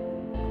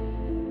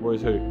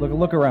 Where's who?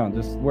 Look around.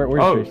 Just where's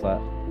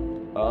Schlatt?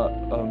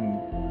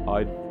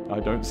 I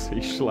don't see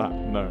Schlatt.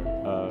 No.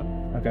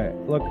 Okay.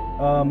 Look.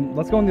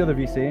 Let's go in the other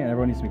VC, and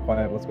everyone needs to be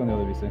quiet. Let's go in the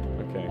other VC.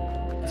 Okay.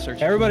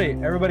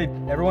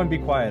 Everyone, be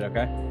quiet.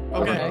 Okay.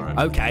 Okay. Right.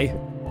 Okay.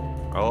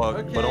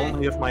 Oh, but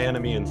only if my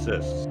enemy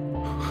insists.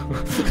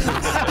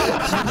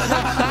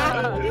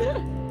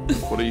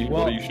 What are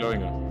you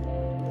showing us?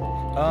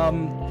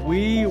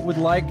 We would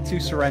like to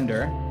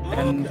surrender,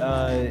 and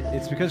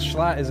it's because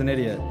Schlatt is an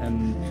idiot,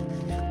 and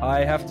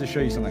I have to show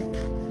you something.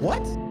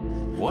 What?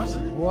 What?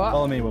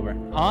 Follow me, Wilbur.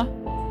 Huh?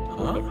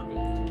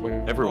 Wait,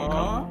 everyone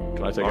come.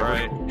 Can I take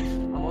everyone?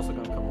 I'm also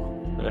gonna come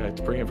on. Yeah,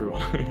 to bring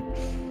everyone.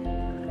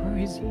 Where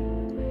is he?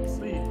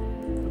 What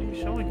are you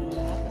showing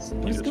us?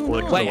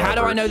 Wait, how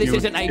do I know this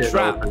isn't a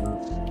trap?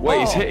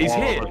 Wait, he's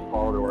here.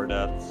 All to our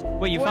deaths.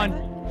 Wait, you found?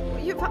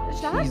 You found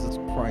Schlatt? Jesus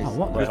Christ. Oh,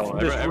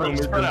 what? Everyone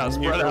spread out.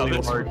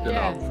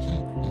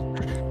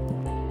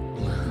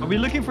 Are we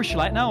looking for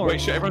Schlatt now? Or?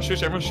 Wait, everyone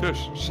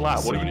shush.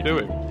 Schlatt, what are you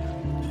doing?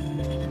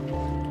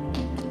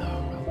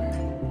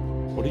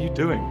 What are you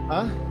doing?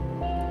 Huh?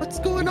 What's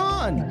going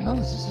on? Hell,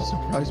 is this a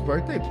surprise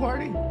birthday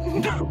party?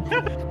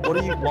 What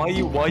are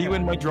you? Why are you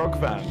in my drug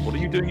van? What are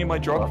you doing in my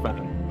drug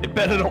van? It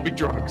better not be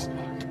drugs.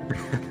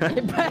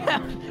 It better.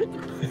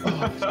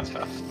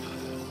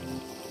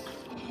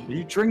 Are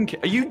you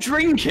drinking? Are you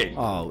drinking?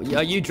 Oh,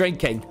 are you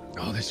drinking?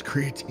 Oh, there's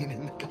creatine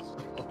in this.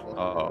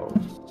 Oh.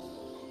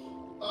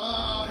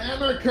 Oh,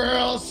 hammer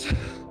curls.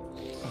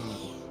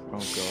 Oh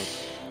God.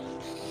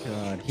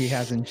 God, he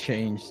hasn't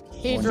changed.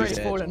 His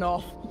wrist falling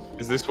off.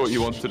 Is this what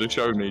you wanted to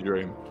show me,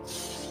 Dream?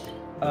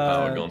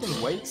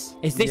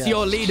 Is this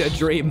your leader,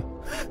 Dream?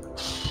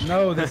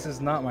 No, this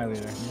is not my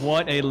leader.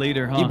 What a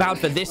leader, huh? You bowed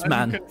for this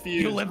man.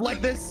 You live like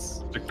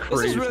this? The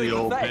crazy really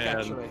old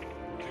pathetic, man.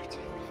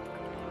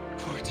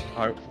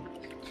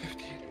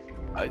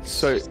 actually.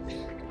 So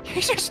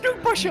He's just doing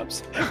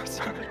push-ups.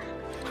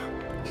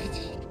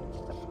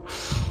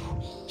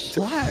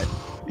 What?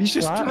 He's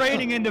just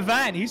training in the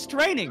van. He's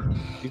training.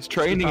 he's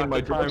training in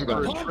my drug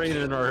van.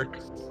 Training arc.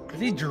 Is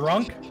he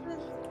drunk?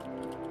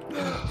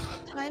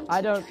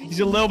 I don't. He's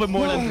a little bit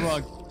more than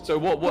drunk. So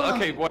what?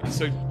 Okay, wait.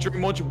 So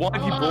Dream, why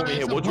have you brought me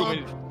here? What do you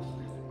want me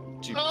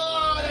to?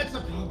 Oh, that's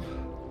a pump.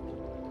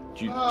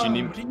 Do you want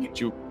me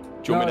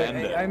to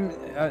end it?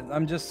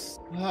 I'm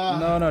just.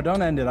 No,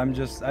 don't end it.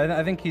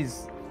 I think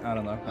he's. I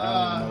don't know. I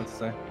don't even know what to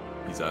say.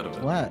 He's out of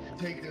it. What?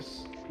 Take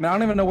this. Man, I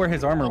don't even know where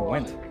his armor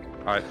went.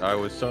 I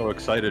was so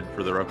excited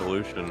for the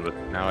revolution, but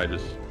now I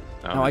just.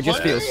 No, I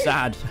just feel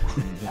sad.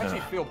 I actually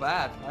feel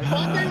bad.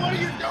 Bundy, what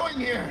are you doing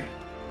here?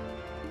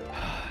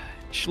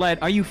 Schlatt,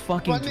 are you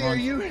fucking Bundy, drunk? are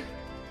you?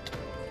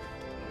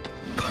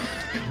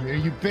 Come here,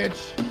 you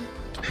bitch.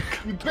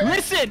 You bitch.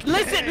 Listen,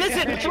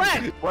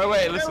 Schlatt!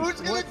 Wait, listen. Who's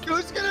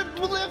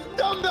gonna lift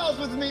dumbbells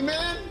with me,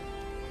 man?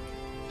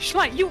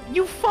 Schlatt,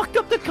 you fucked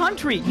up the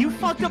country. You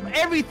fucked up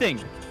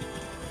everything.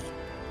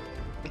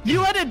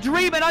 You had a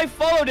dream and I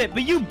followed it,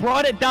 but you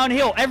brought it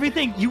downhill.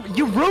 Everything,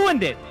 you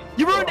ruined it.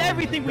 You ruined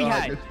everything we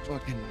had. This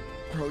fucking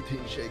protein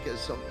shake has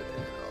something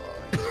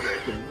in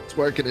it. It's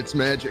working, it's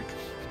magic.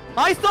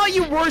 I thought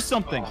you were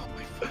something. Oh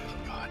my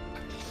fucking God.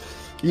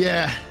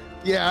 Yeah,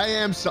 I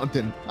am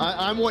something.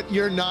 I'm what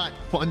you're not,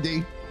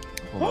 Fundy.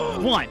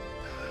 What?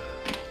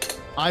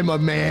 I'm a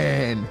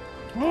man.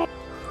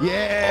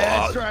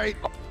 Yeah, that's right.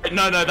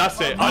 No, that's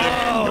it.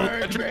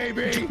 Manberg,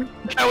 baby.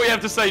 What we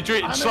have to say,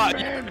 Dream? I'm a Schlatt,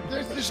 man.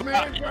 This is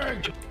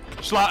Manberg.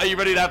 Schlatt, are you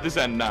ready to have this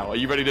end now? Are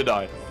you ready to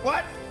die?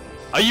 What?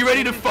 Are you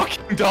ready to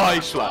fucking die,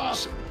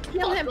 Schlatt?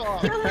 Kill him!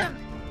 Kill him!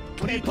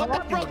 Put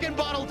that broken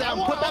bottle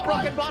down! Put that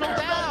broken bottle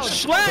down!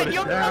 Schlatt,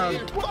 you're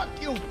Fuck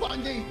you,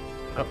 Bundy.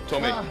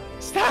 Tommy,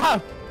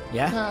 Stop!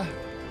 Yeah?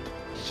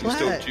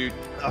 do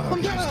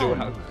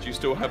you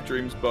still have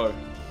Dream's bow?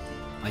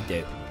 I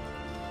do.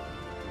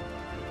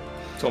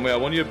 Tommy, I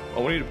want you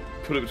to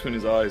put it between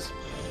his eyes.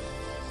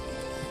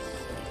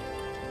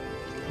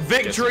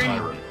 Victory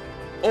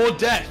or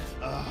death?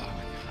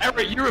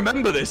 Eric, you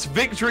remember this?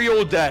 Victory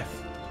or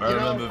death? I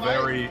remember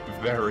very,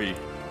 very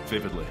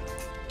vividly.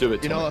 Do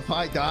it, You Tommy. know, if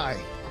I die,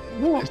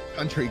 this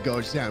country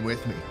goes down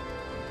with me.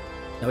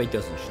 No, he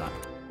doesn't, Schlatt.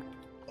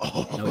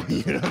 Oh, no,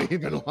 you don't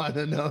even want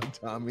to know,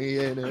 Tommy,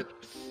 ain't it?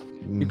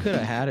 You could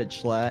have had it,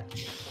 Schlatt.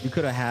 You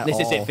could have had This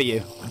is it for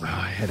you.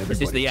 I had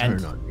This is the everybody end.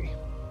 turn on me.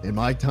 In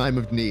my time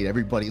of need,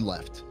 everybody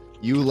left.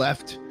 You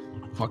left.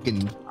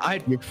 Fucking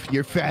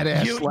your fat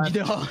ass left.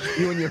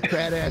 You and your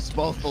fat ass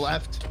both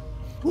left.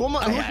 Whose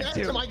ass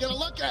am I gonna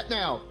look at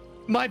now?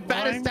 My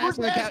baddest ass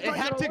in the couch. It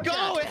had to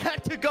go. It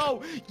had to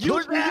go.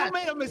 You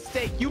made a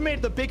mistake. You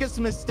made the biggest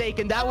mistake,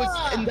 and that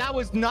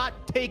was not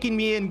taking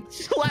me in.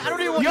 I don't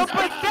even want You're to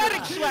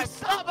pathetic, Schlatt.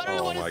 Stop. I don't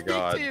even want to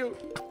speak to you.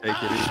 Take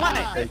it easy.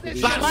 Schlatt, Take it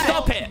easy. Schlatt,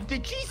 stop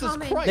it. Jesus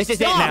Christ. This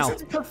is it now.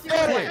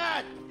 Pathetic.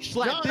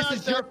 Schlatt, this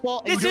is your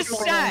fault. This is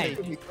sad.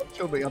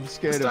 Show me, I'm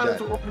scared of that.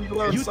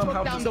 You took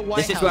down the White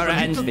House. This is where it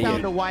ends for you.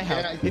 Down the White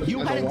House. If you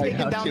hadn't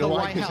taken down the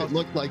White House, it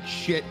looked like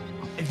shit.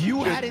 If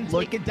you hadn't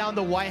taken down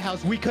the White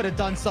House, we could have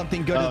done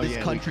something good in this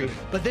country.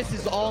 But this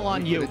is all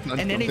on you.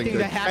 And anything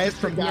that happens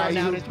from here on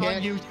out is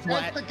on you, Schlatt.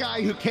 That's the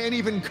guy who can't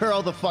even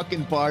curl the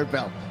fucking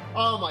barbell.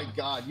 Oh my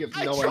God, you have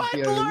no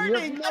idea.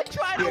 I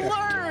tried to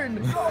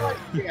learn. No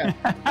idea.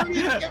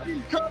 You can't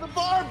even curl the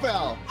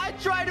barbell. I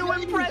tried to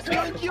impress you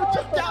and you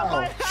took down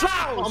my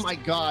house. Oh my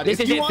God. This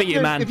is it for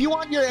you, man. If you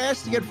want your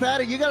ass to get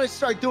fatter, you gotta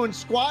start doing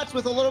squats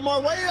with a little more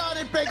weight on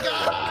it, big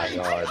guy.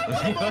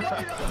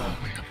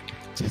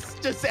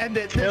 Just end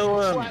it. Kill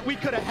him. Schlatt, we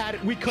could have had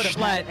it. We could have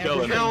had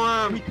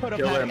everything. We could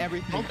have had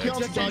everything. Don't kill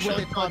him. Just end with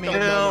it, Tommy.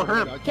 Kill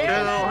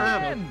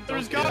him.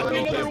 There's got to be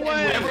another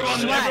way.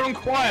 Everyone,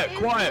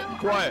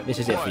 quiet. This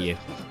is it for you.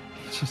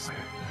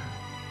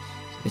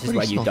 This is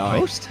where you die.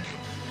 Toast?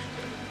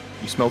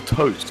 You smell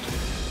toast.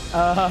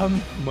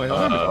 My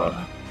arm.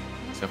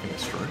 He's having a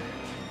stroke.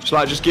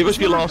 Schlatt, just give us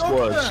your last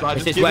words. Schlatt,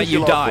 This just is give where us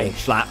your you last die,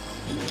 words. Schlatt.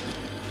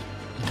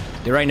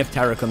 The reign of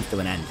terror comes to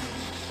an end.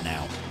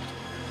 Now.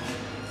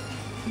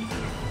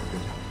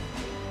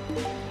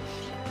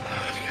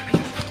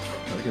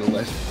 Gotta get a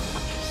left.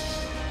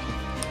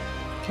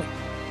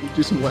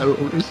 Do some lateral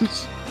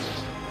raises.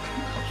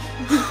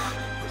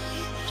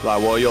 Schlatt,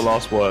 what are your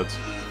last words?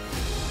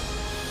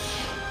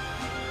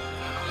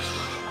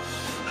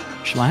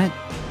 Schlatt?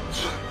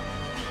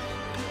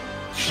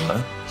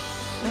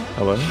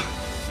 Hello?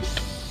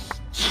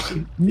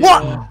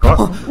 What?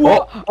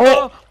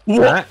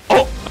 What?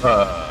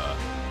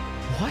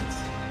 What?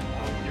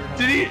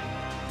 Did he?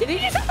 Did he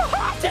just have a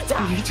heart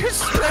attack? You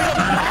just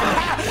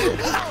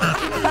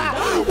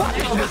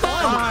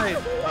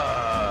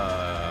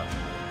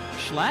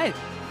Schlatt?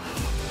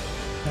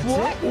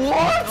 What?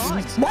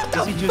 What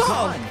the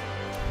fuck?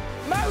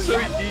 So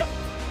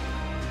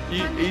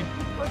he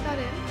Put that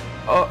in.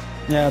 oh,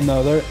 Yeah,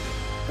 no, there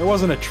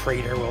wasn't a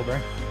traitor, Wilbur.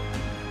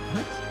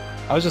 What?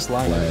 I was just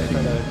lying. I was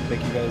trying to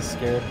make you guys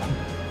scared.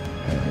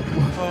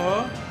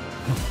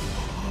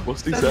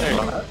 what's he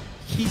saying?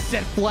 He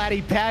said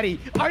Flatty Patty.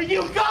 Are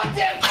you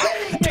goddamn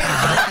kidding me?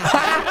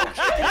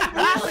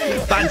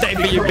 Bad day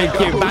for you, Big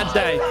Q. Bad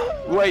day.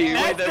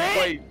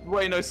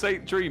 Wait, no, say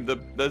Dream.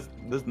 There's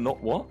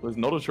not what? There's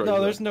not a traitor.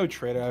 No, there's no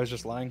traitor. I was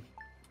just lying.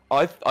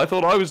 I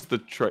thought I was the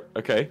traitor.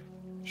 Okay,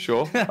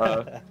 sure.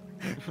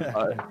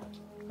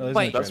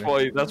 Wait, that's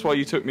why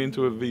you took me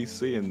into a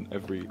VC in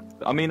every.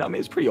 I mean,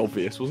 it's pretty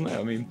obvious, wasn't it?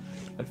 I mean,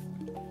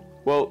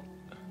 well,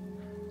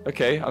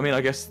 okay. I mean, I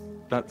guess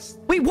that's.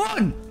 We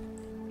won.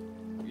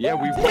 Yeah,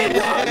 we won.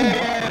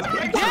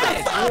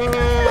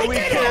 We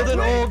killed an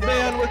old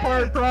man with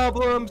heart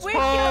problems.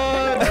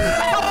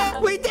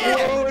 Fun. We did.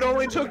 Oh, it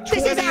only took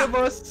 20 of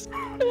us.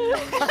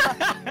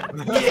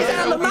 This is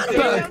how the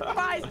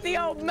Manberg. The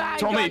old man.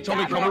 Tommy,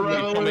 come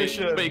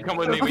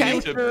with me. We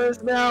need to.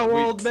 Now,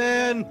 old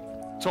man.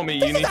 Tommy,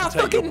 you need to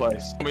take your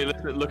place. Tommy,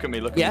 look at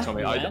me,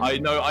 Tommy.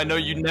 I know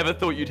you never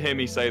thought you'd hear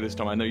me say this,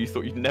 Tommy. I know you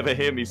thought you'd never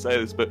hear me say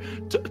this, but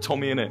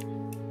Tommy, innit?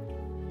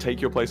 Take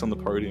your place on the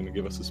podium and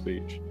give us a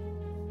speech.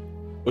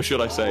 Or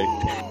should I say,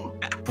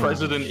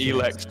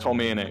 President-elect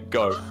Tommy, innit?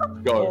 Go.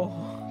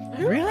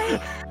 Really?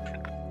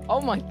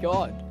 Oh my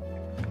God.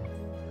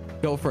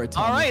 Go for it,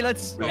 Tommy. All right,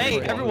 let's. Hey,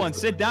 everyone,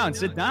 sit down.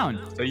 Say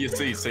your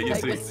seat. Take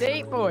a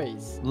seat,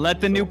 boys. Let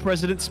the new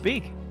president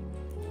speak.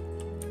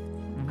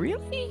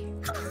 Really?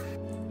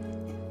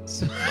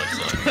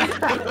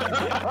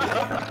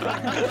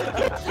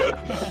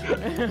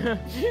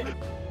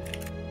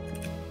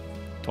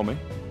 Tommy?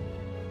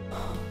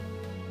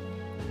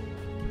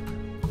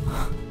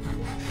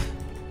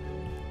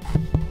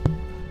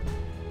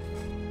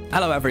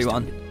 Hello,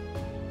 everyone.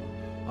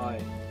 Hi.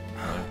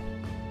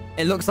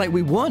 It looks like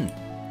we won.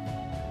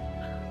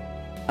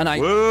 And I.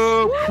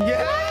 Whoa!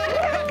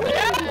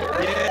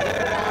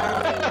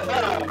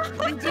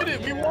 We did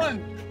it. We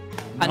won.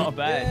 Not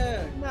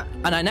bad.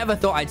 And I never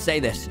thought I'd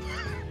say this,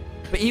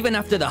 but even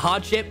after the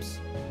hardships,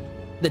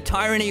 the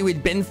tyranny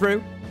we'd been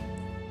through,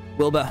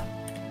 Wilbur,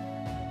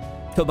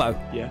 Tubbo.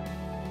 Yeah.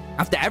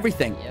 After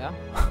everything. Yeah.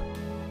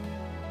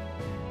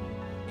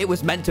 It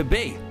was meant to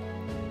be.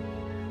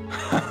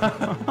 That's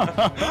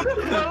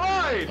the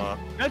line!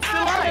 That's the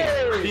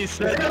line! He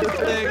said the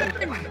thing.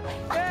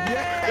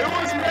 It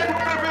was meant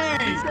to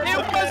be! It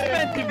was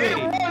meant to be! It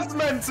was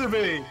meant to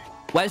be!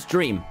 Where's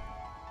Dream?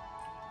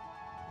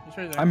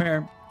 I'm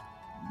here.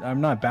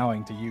 I'm not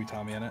bowing to you,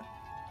 Tommy, in it.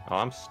 Oh,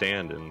 I'm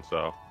standing,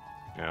 so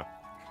yeah.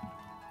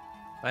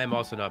 I am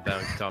also not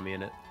bowing to Tommy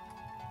in it.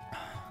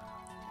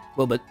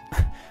 Well, but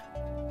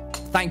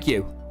thank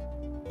you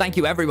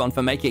everyone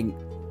for making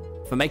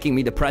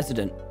me the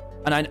president.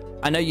 And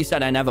I know you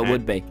said I never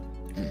would be.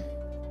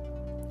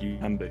 You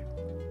can be.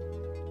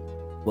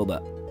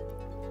 Wilbur,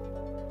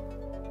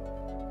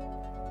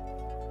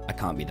 I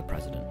can't be the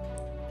president.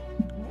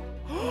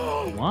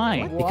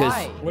 Why?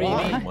 Because What do you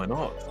mean? Why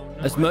not?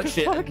 as much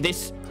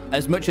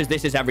as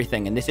this is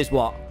everything, and this is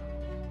what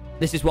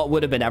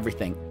would have been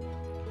everything.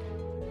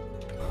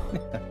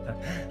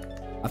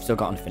 I've still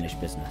got unfinished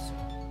business.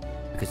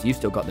 Because you've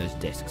still got those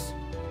discs.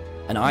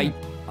 And I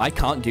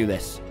can't do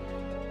this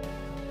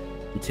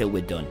until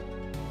we're done.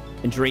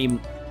 And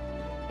Dream,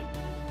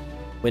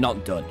 we're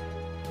not done.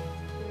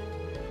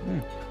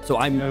 So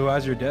I'm... You know who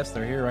has your discs?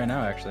 They're here right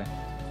now, actually.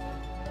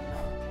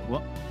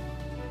 What?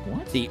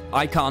 What? See,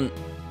 I can't...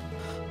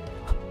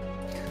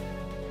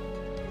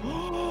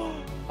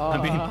 I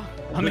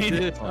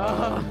mean...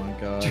 Oh my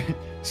god.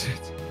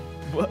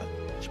 What? You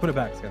should put it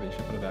back, Scabby. You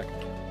should put it back.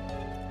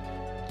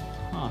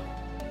 Huh.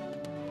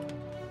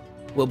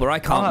 Wilbur, I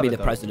can't be the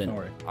though. president. Don't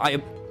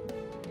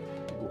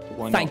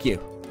worry. Thank you.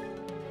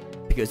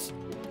 Because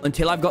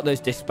until I've got those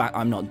discs back,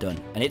 I'm not done.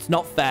 And it's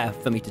not fair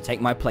for me to take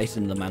my place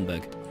in the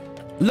Manberg.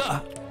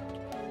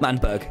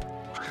 Manberg.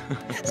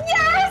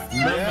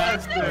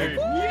 Yes, dude.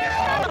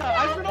 Yeah!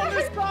 I've been on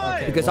this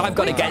side! Because I've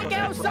got to get...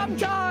 Out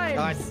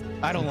sometimes!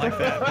 I don't like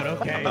that, but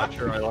okay. Not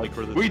sure I like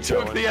where this We is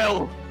took going. the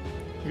L.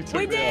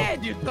 We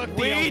did! You took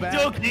the We L back.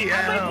 took the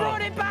And we L!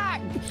 brought it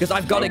back! Because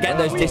I've got to get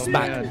those discs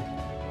back.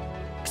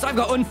 Because I've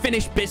got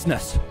unfinished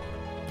business.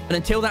 And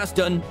until that's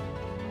done,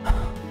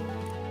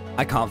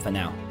 I can't for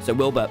now. So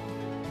Wilbur,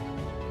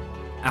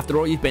 after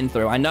all you've been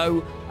through, I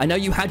know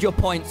you had your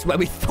points where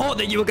we thought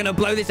that you were going to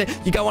blow this.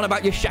 You go on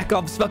about your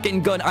Chekhov's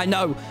fucking gun. I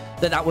know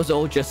that was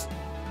all just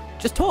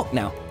talk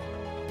now.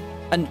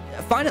 And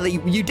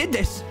finally, you did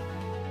this.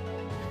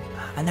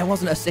 And there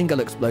wasn't a single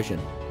explosion.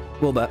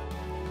 Wilbur,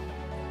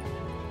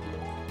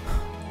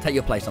 take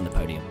your place on the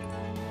podium.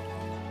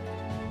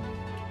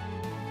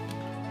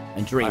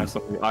 And Dream.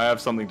 I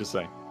have something to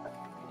say.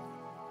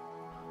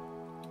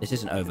 This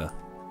isn't over.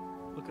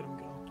 Look at him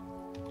go.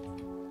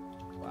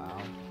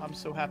 Wow. I'm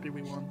so happy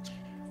we won.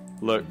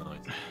 Look,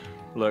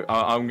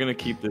 I'm gonna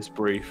keep this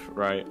brief,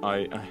 right?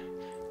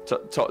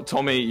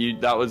 Tommy,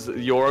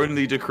 your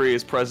only decree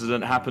as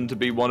president happened to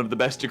be one of the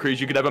best decrees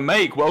you could ever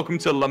make. Welcome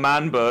to Le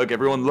Manberg.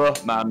 Everyone, Le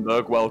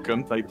Manberg,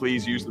 welcome.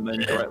 Please use the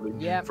name correctly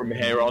from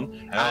here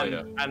on.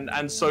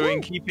 And so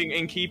in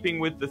keeping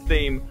with the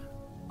theme,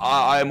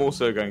 I am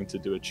also going to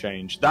do a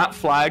change. That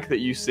flag that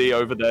you see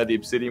over there, the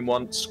obsidian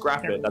one,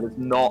 scrap it. That is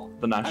not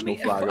the national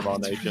flag of our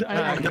nation. The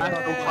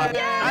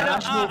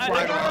national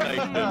flag of our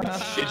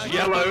nation is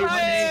yellow.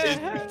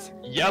 It's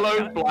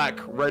yellow, black,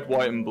 red,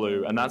 white, and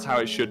blue, and that's how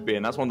it should be.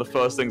 And that's one of the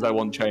first things I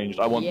want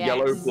changed. I want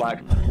yellow,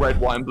 black, red,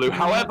 white, and blue.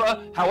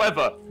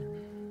 However,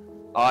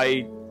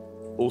 I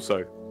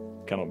also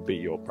cannot be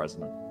your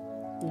president.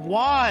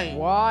 Why?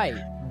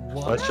 Why?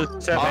 Let's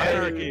just set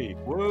anarchy.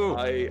 Woo!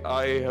 I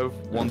have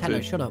wanted.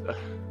 Techno, shut up.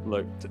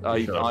 Look,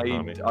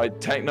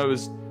 Techno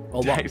is.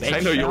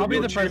 Techno, you're I'll be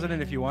the too-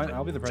 president if you want.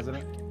 I'll be the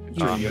president.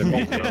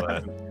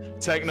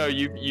 Techno,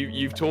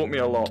 you've taught me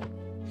a lot.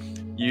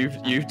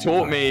 You've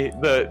taught me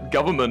that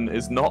government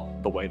is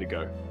not the way to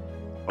go,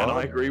 and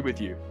I agree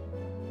with you.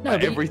 No,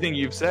 everything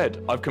you've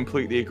said, I've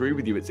completely agree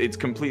with you. It's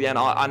completely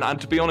and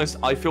to be honest,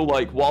 I feel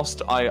like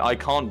whilst I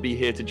can't be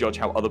here to judge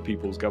how other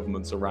people's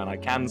governments are ran, I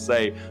can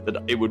say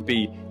that it would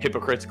be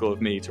hypocritical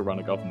of me to run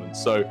a government.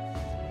 So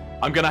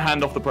I'm gonna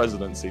hand off the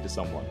presidency to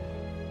someone.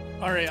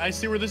 All right, I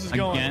see where this is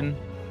going. Again?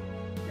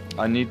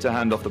 I need to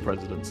hand off the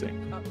presidency,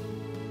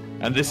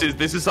 and this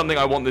is something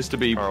I want this to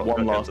be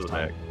one last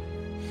time.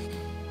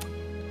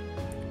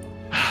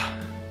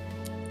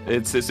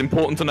 It's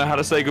important to know how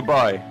to say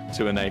goodbye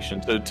to a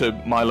nation, to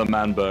Mila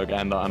Manberg,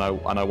 and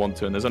I want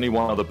to. And there's only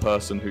one other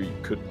person who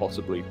could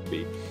possibly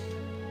be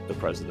the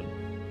president.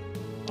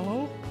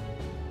 Oh.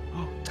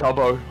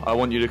 Tubbo, I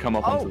want you to come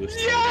up onto this.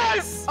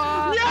 Yes!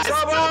 Yes!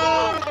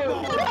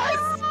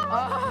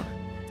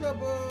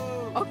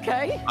 Tubbo!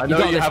 Okay. I know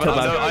you haven't.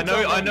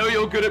 I know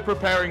you're good at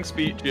preparing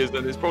speeches,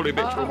 and it's probably a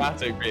bit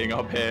traumatic being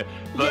up here.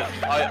 But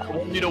I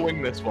want you to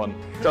wing this one.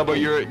 Tubbo,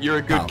 you're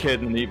a good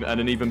kid and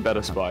an even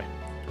better spy.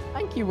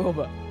 Thank you,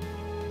 Wilbur.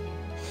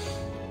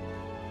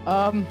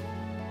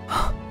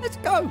 Let's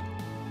go.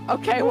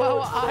 Okay,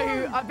 well,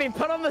 I've been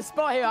put on the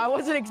spot here. I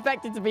wasn't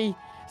expected to be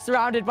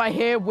surrounded by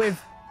here with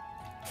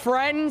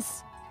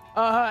friends,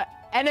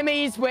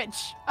 enemies,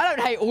 which I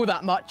don't hate all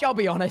that much, I'll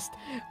be honest.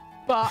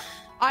 But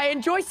I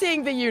enjoy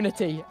seeing the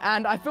unity,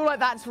 and I feel like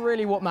that's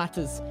really what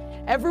matters.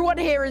 Everyone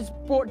here is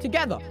brought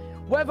together,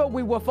 whether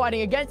we were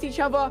fighting against each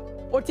other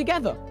or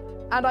together.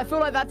 And I feel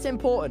like that's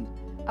important.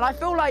 And I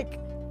feel like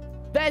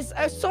there's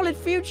a solid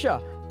future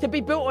to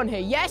be built on here.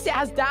 Yes, it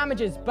has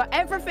damages, but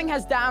everything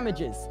has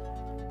damages.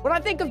 When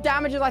I think of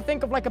damages, I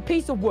think of like a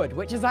piece of wood,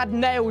 which has had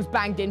nails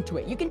banged into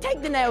it. You can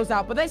take the nails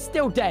out, but they're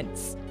still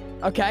dents,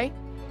 okay?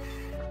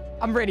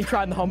 I'm really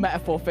trying the whole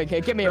metaphor thing here.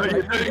 Give me a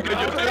break.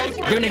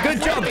 Doing a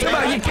good job,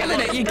 Tubbo. You're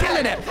killing it. You're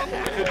killing it.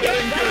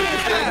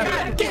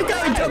 Keep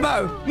going,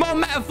 Tubbo. More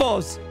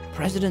metaphors.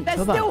 President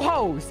There's Tubbo. still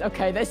holes,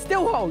 okay? There's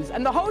still holes,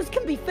 and the holes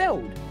can be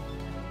filled.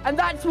 And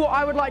that's what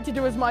I would like to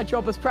do as my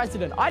job as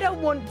president. I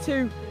don't want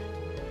to,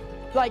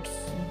 like,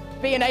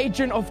 be an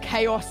agent of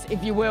chaos,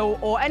 if you will,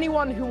 or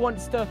anyone who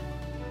wants to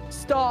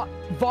start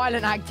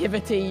violent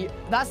activity.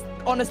 That's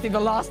honestly the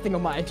last thing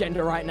on my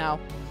agenda right now.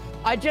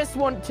 I just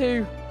want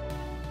to,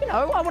 you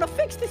know, I want to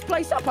fix this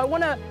place up. I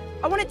want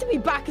it to be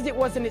back as it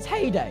was in its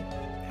heyday.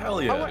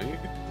 Hell yeah.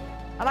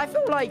 And I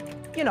feel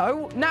like you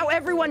know, now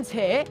everyone's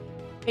here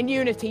in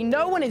unity.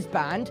 No one is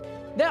banned.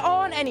 There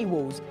aren't any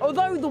walls,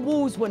 although the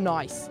walls were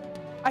nice.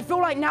 I feel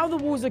like now the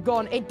walls are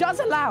gone, it does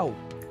allow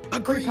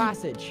free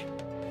passage.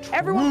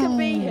 Everyone can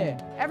be here.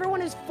 Everyone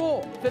has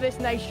fought for this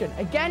nation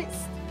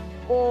against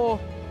or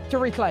to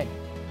reclaim.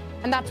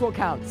 And that's what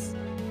counts.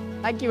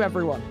 Thank you,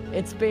 everyone.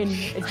 It's been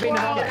an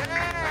honor.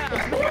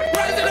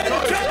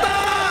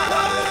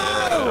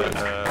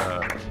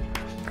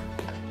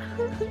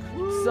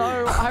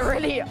 So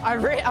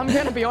I'm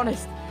gonna be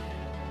honest.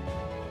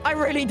 I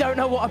really don't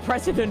know what a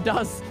president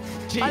does.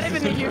 I live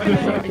in the UK.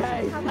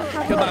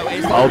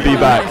 I'll be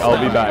back. I'll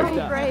be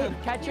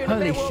back. Catch you in a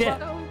bit. Holy shit.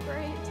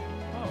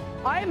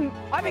 I'm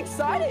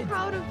excited. I'm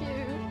proud of you.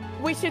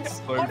 We should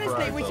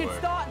honestly, we should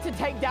start to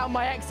take down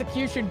my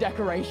execution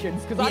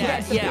decorations because I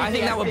I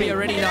think that would be a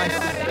really nice.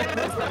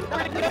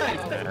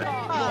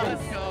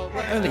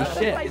 Holy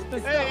shit!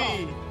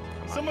 Hey,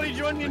 somebody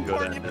join me in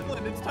Party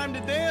England. It's time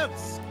to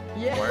dance.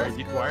 Yeah.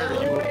 Why are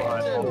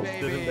you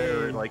sitting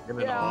there like in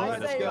an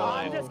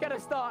I'm just gonna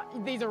start.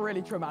 These are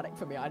really traumatic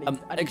for me. I need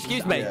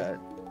Excuse me.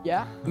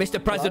 Yeah. Mr.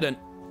 President.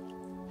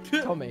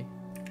 Tommy.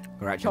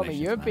 Tommy,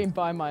 you have been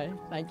by my.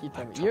 Thank you,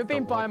 Tommy. You have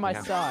been by my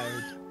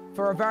side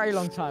for a very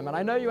long time, and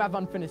I know you have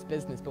unfinished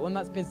business. But when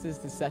that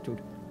business is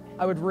settled,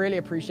 I would really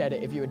appreciate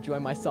it if you would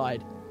join my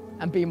side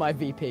and be my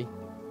VP.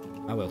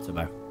 I will,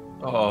 Tabo.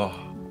 Oh,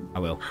 I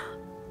will.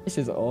 This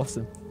is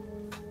awesome.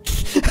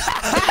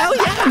 Hell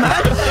yeah,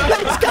 man!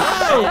 Let's go!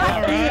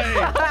 All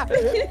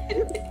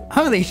right.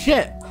 Holy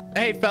shit!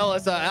 Hey,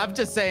 fellas, I'm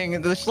just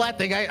saying, the Schlatt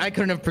thing, I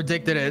couldn't have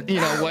predicted it.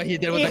 You know, what he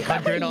did with the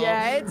country and all.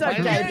 Yeah, it's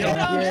okay.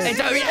 It's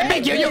okay.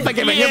 Thank you. You're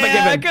forgiven. You're Yeah,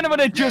 I forgiven. kind of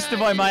want to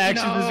justify my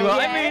actions as well.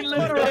 I mean,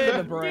 literally,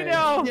 you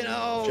know.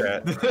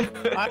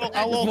 I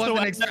also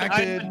I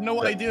had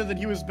no idea that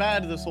he was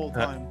bad this whole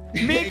time.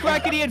 Me and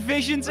Crackety had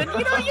visions, and you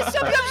know,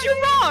 sometimes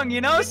you're wrong. You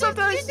know,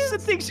 sometimes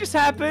things just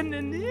happen,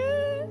 and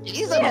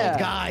he's an old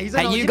guy.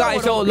 Hey, you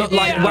guys all look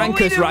like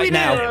wankers right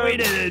now. We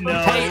didn't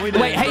know. Hey,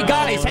 wait, hey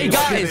guys, hey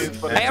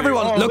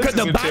everyone, look at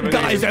the bad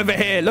guys over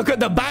here. Look at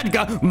the bad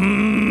guy.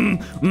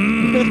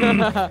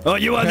 Oh,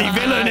 you are the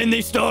villain in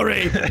this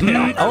story.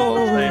 I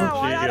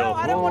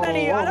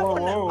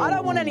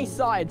don't want any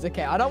sides,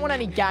 okay? I don't want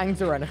any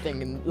gangs or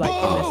anything in this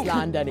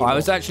land anymore. I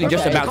was actually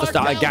just about to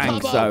start a gang,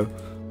 so.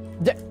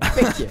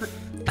 Thank you.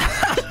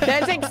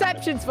 There's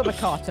exceptions for the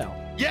cartel.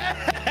 Yeah!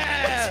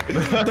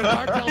 The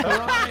cartel's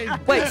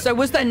alive. Wait, so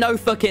was there no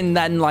fucking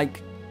then,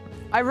 like...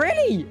 There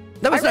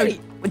was no...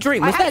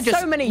 Dream, was there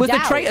just... so many was the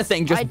doubts. traitor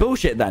thing just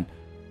bullshit then?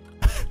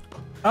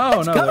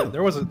 Oh, no,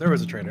 there was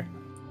a traitor.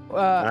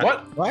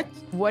 What?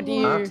 What do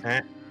you...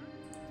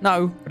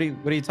 No. What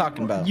are you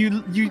talking about?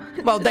 You...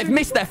 Well, they've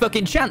missed their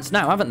fucking chance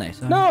now, haven't they?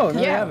 So. No,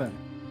 they haven't.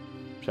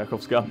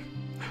 Chekhov's gun.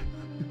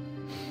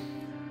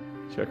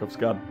 Chekhov's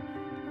gun.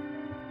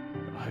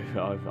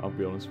 I'll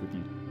be honest with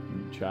you,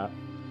 chat.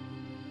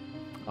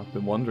 I've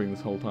been wondering this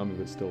whole time if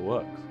it still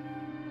works.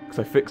 Because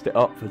I fixed it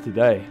up for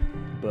today,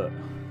 but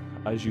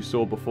as you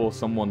saw before,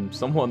 someone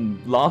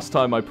last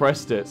time I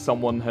pressed it,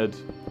 someone had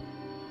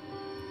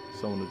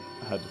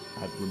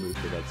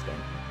removed the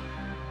redstone.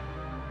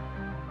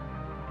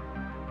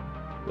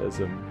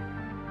 There's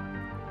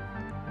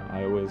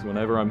I always,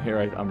 whenever I'm here,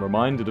 I'm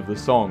reminded of the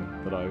song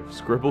that I've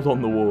scribbled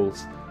on the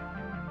walls.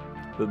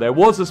 That there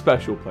was a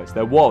special place.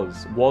 There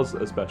was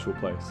a special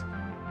place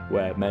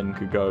where men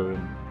could go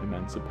and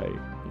emancipate,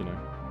 you know.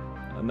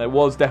 And there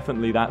was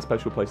definitely that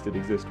special place did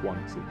exist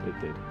once. It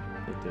did.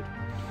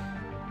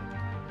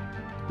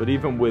 But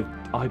even with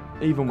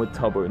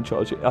Tubbo in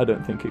charge, I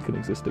don't think it can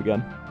exist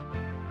again.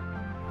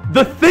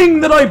 The thing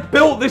that I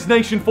built this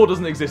nation for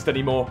doesn't exist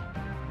anymore.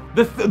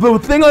 The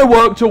thing I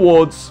worked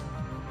towards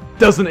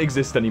doesn't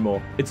exist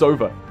anymore. It's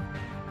over.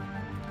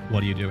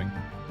 What are you doing?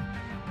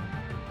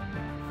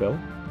 Phil?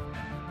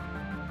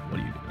 What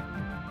are you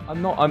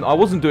doing? I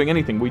wasn't doing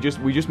anything. We just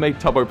made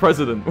Tubbo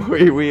president.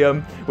 We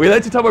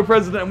elected Tubbo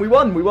president and we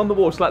won. We won the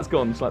war. Slat's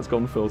gone,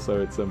 Phil.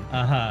 So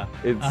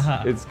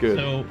it's good.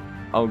 So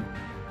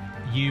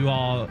you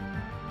are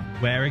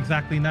where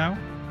exactly now?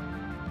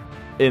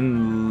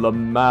 In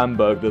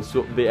Manberg,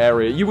 the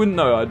area. You wouldn't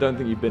know. I don't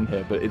think you've been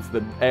here, but it's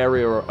the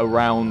area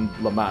around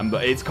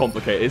Manberg. It's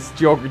complicated. It's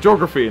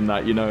geography in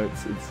that, you know.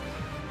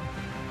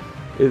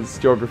 It's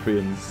geography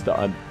and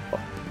stuff.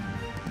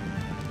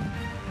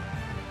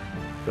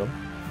 Phil?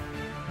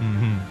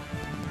 Mm-hmm.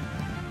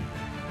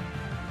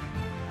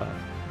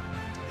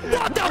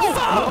 What the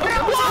fuck?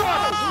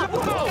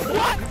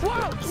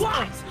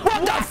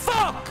 What the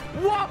fuck?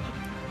 What?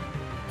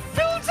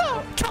 Filter!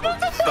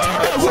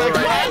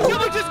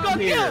 Someone just got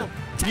killed!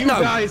 You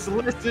guys,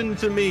 listen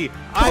to me.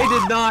 I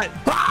did not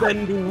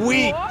spend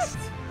weeks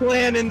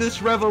planning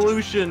this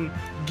revolution,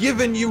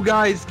 giving you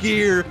guys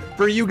gear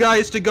for you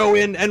guys to go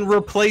in and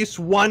replace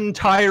one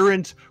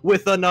tyrant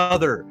with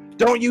another.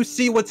 Don't you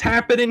see what's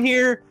happening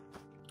here?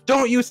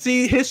 Don't you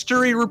see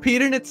history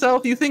repeating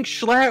itself? You think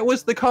Schlatt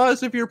was the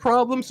cause of your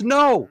problems?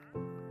 No!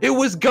 It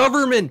was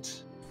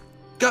government!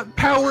 Got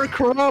power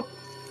corrupt!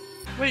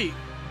 Wait,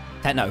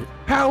 Techno.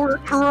 Power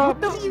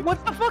corrupt.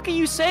 What the fuck are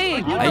you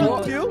saying?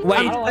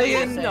 Wait.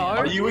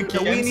 Are you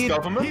against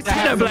government?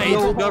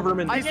 Technoblade.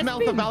 Government. I smell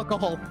the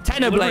alcohol.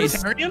 Technoblade.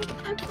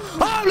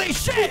 Holy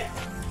shit!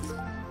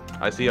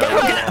 I see how you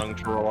belong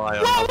to rely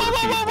on other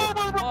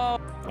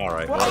people.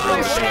 Alright.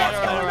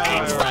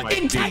 It's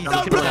fucking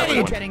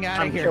Technoblade! Getting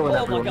out of here. Killing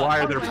everyone. Why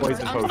are there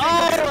poison potions?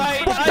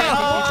 Alright.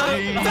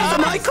 That's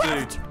a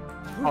Minecraft!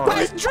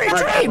 Where's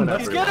Dream?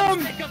 Let's get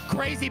him!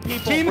 Crazy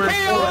people. Team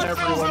Chaos!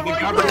 Everyone, the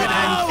government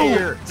ends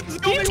here.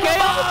 Team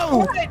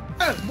Chaos!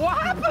 What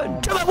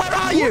happened? Come on, where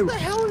are you? What the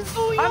hell is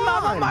going on? I'm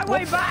on my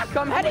way back.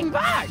 I'm heading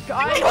back.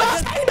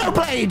 Where's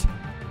Technoblade?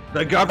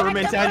 The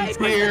government ends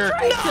here.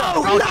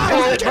 No!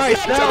 Just let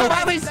Trevor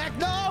have his...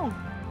 No!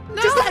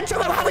 Just let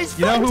Trevor have his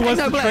You know who fun, was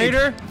the Technoblade.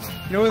 traitor?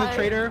 You know who the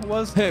traitor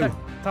was? Who?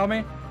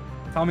 Tommy?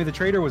 Tommy, the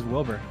traitor was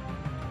Wilbur.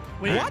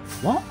 Wait, What?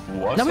 No,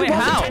 it wasn't.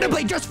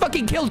 Technoblade just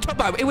fucking killed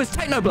Tubbo. It was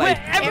Technoblade.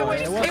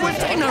 It was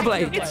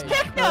Technoblade. It's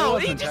Techno!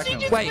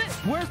 Wait.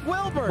 Where's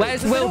Wilbur?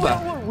 Where's Wilbur?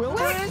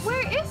 Where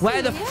is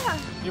Where the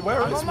he?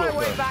 Where I'm is on my way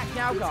Wilbur? back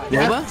now, guys.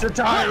 Wilbur? The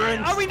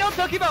tyrant. Are we not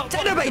talking about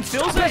Technoblade,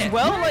 Phil's stop as it.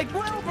 well? Like,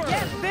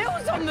 Yeah,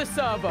 Bill's on the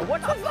server.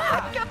 What the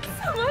fuck?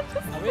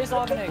 Are we just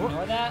all gonna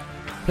ignore that?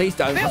 Please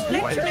don't.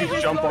 Why did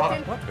you jump off?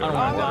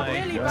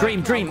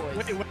 Dream.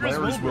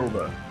 Where is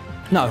Wilbur?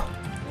 No.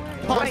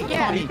 Wait,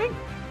 yeah.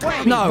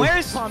 wait, No.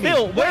 where's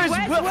Phil? Where's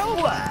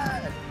Will?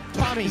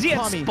 Tommy, Is he at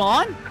Tommy.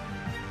 spawn?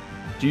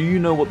 Do you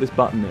know what this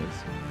button is?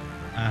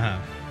 Uh-huh.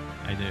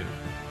 I do.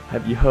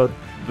 Have you heard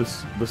the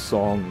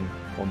song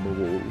on the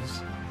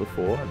walls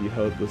before? Have you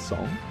heard the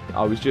song?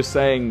 I was just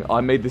saying,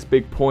 I made this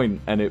big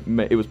point, and it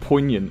was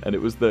poignant, and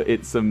it was that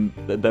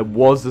there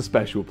was a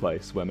special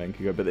place where men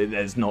could go, but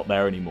it's not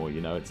there anymore.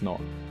 You know, it's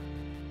not.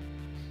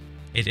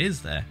 It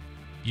is there.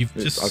 You've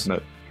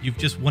I've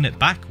just won it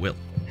back, Will.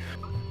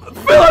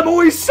 Phil, I'm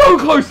always so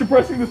close to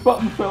pressing this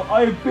button, Phil.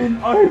 I have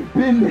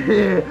been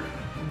here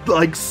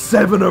like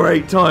 7 or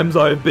 8 times.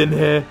 I have been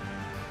here.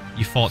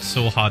 You fought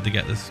so hard to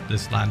get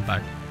this land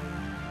back.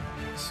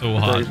 So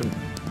hard.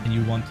 And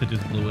you want to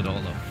just blow it all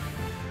up.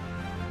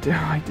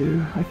 Yeah, I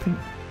do. I think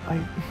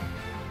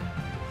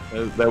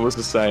There was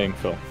a saying,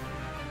 Phil,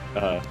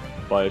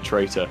 by a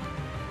traitor,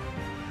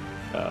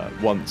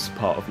 once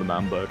part of the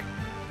Manberg.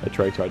 A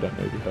traitor, I don't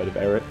know if you've heard of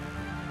Eric.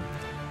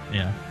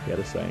 Yeah. He had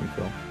a saying,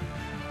 Phil.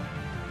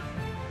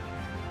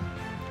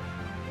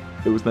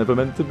 It was never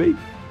meant to be.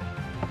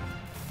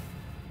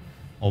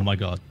 Oh my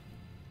god.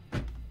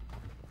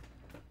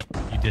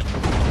 You didn't.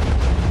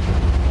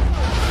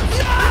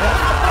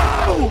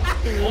 No!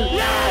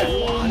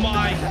 Oh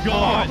my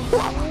god!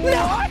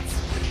 What?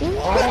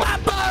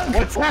 What?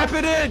 What's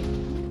happening?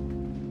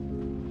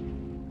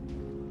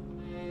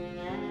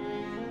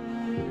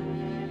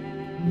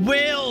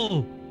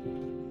 Will!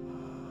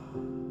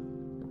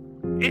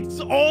 It's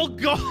all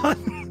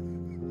gone!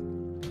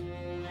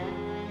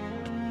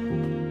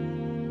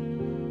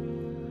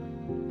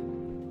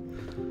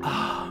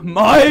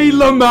 My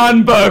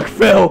Manberg,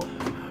 Phil!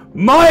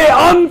 My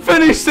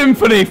unfinished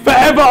symphony,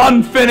 forever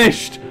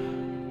unfinished!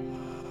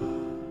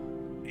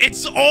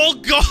 It's all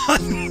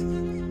gone!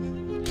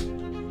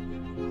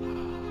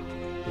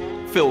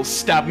 Phil,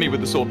 stab me with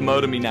the sword,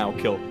 murder me now,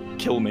 kill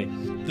me.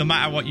 No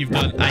matter what you've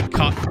done, I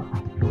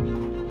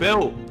can't.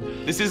 Bill,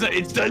 this is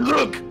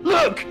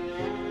look!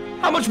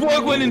 How much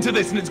work went into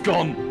this and it's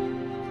gone?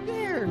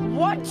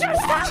 What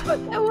just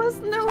happened? There was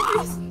no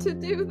reason to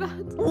do that.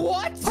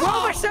 What?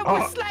 Robertson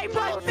was slain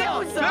by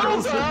Philza!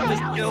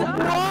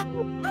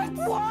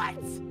 What?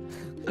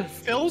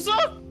 Philza?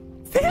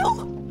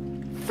 Phil?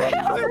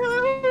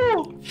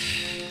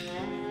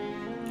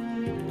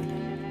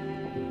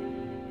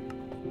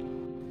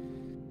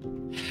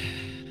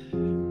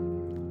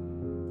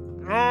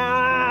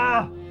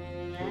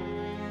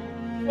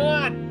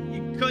 What?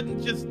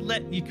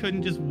 You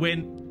couldn't just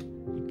win.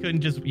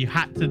 You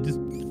had to just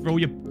throw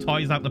your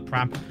toys out the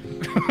pram.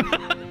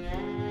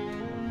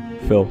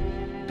 Phil,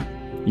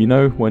 you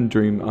know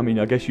when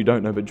I guess you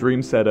don't know, but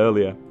Dream said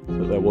earlier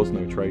that there was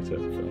no traitor,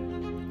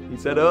 Phil. He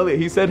said earlier,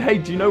 hey,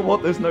 do you know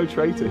what? There's no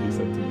traitor, he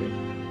said to me.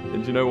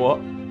 And do you know what?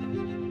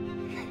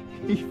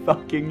 He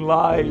fucking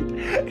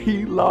lied.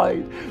 He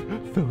lied.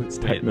 Phil, it's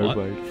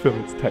Technoblade. Phil,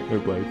 it's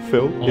Technoblade.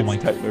 Phil,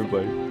 it's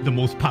Technoblade. The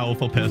most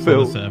powerful person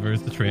Phil, on the server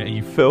is the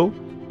traitor. Phil,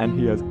 and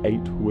he has 8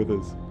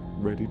 withers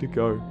ready to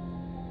go.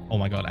 Oh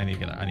my god, I need to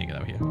get out of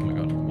here. Oh my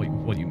god,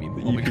 what do you mean?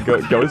 You can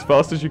go as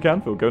fast as you can,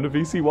 Phil. Go to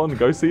VC1 and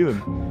go see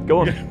them. Go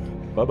on.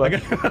 Bye-bye.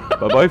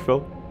 Bye-bye,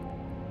 Phil.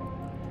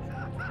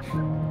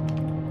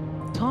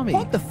 Tommy.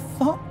 What the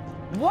fuck?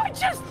 What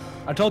just...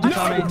 I told you,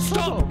 Tommy.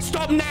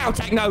 Stop now,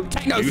 Techno,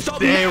 You stop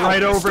stay now.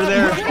 right over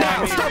there.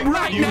 Stop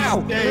right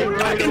now.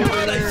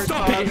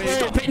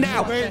 Stop it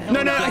now. No,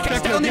 okay,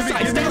 stay on this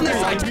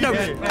side, Techno.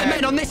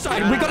 Men on this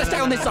side, we gotta stay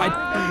on this side.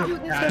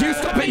 You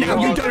stop it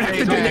now, you don't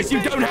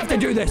have to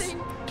do this,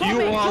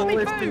 You all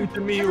listen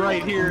to me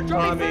right here,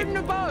 Tommy.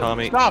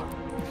 Tommy. Stop.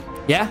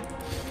 Yeah?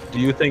 Do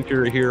you think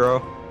you're a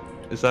hero?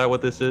 Is that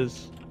what this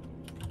is?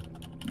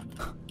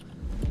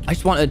 I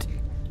just wanted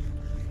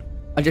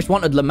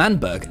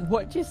Manberg.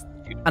 What just...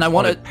 And I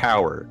wanted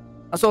power.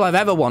 That's all I've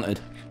ever wanted.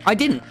 I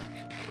didn't.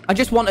 I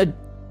just wanted...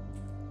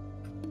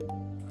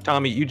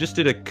 Tommy, you just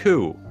did a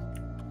coup.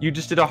 You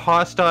just did a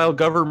hostile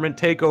government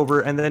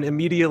takeover and then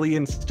immediately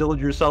instilled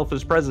yourself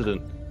as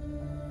president.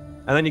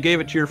 And then you gave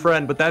it to your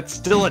friend, but that's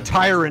still a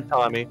tyrant,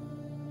 Tommy.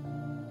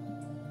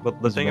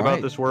 But the thing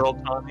about this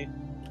world, Tommy,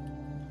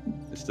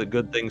 is that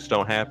good things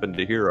don't happen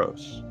to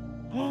heroes.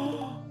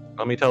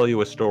 Let me tell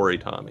you a story,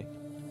 Tommy.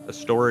 A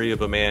story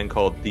of a man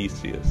called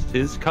Theseus.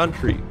 His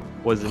country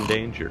was in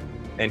danger,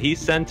 and he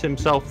sent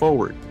himself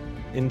forward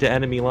into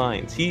enemy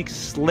lines. He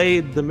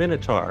slayed the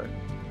Minotaur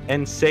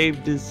and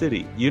saved his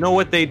city. You know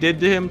what they did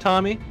to him,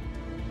 Tommy?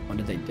 What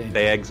did they do?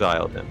 They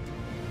exiled him.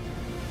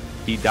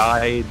 He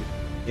died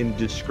in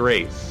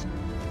disgrace,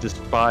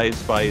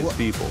 despised by his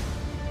people.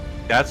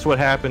 That's what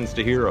happens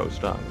to heroes,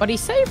 Tommy. But he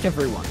saved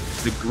everyone.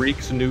 The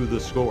Greeks knew the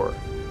score.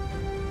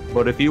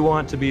 But if you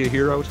want to be a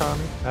hero,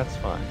 Tommy, that's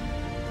fine.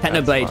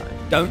 Technoblade,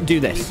 don't do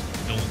this.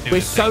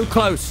 We're so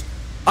close.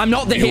 I'm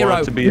not the You hero.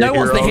 want to be a No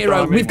one's the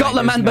hero. Tommy? We've got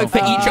the Manberg for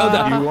each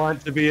other. You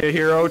want to be a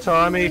hero,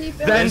 Tommy?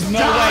 Then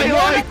die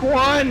like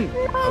one!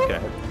 Okay.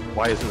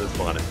 Why isn't this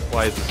spawning?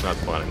 Why is this not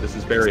spawning? This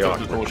is very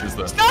awkward.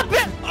 Stop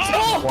it!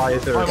 Oh! Why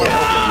is there a...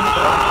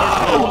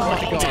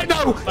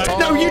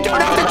 No, you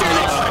don't have to do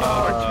this!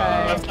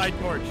 Left side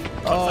torch.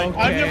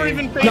 I've never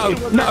even faced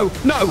No!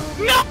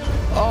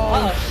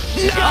 Oh,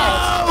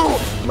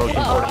 Most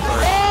important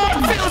part.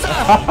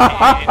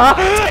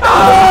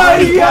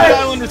 yes!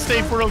 Island is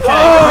safe, we're okay.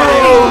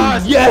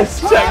 Oh, yes,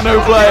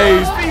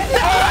 Technoblade!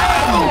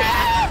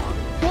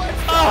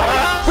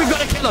 We've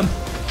got to kill them!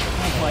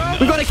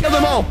 We've got to kill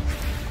them all!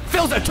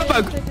 Filter,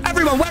 Turbo,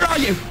 everyone, where are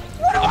you?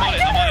 What do I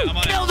do?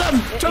 Kill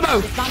them! Turbo!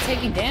 It's not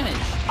taking damage.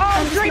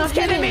 Oh, Dream's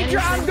killing me,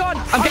 I'm gone!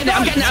 I'm getting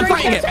it, I'm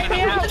fighting it!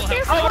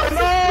 Oh,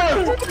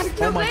 no!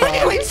 Oh my god! Are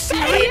you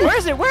insane? Where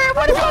is it? Where is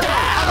it?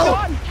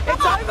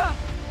 It's over!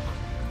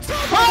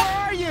 Where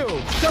are you?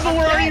 Turbo,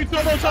 where are you?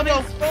 Turbo!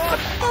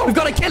 We've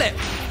got to kill it!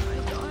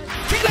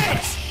 Kill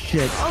it!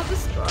 Shit. I'll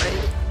destroy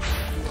it.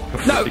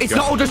 No, it's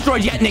not all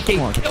destroyed yet, Nikki.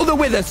 Kill the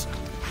withers.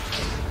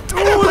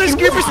 Oh, this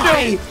group is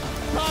still...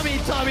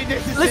 Tommy,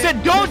 this is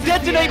Listen, don't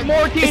detonate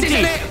more This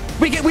isn't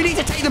TNT. it. We need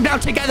to take them down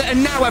together,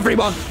 and now,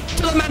 everyone,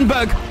 to the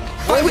Manberg.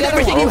 Fight with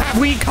everything you have.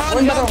 We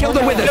can't not kill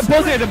the withers.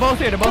 They're both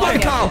here. Come on,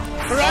 Carl.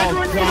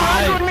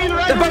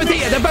 They're both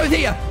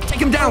here. Take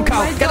them down,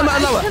 Carl. Get them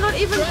out lower. I cannot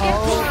even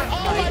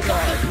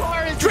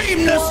get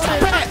Dream, no,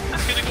 stop it.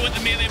 It's gonna go into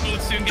melee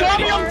mode soon.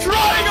 Tommy, I'm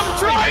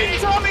trying.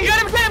 Tommy,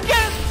 Get him!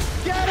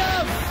 get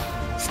him!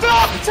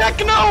 Stop,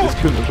 Techno! This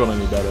couldn't have gone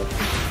any better.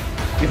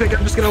 You think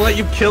I'm just gonna let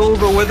you kill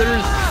the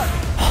withers?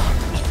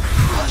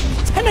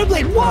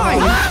 Technoblade, why?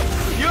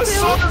 You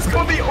saw this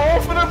gonna be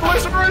all for the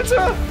Blizzard.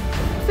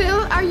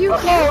 Phil, are you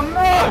here? Oh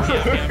no!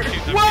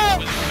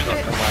 What?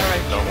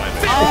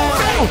 Phil,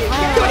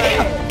 you're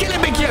here. Kill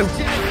him, Big Q.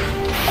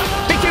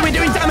 Big Q, we're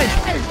doing damage.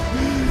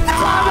 No!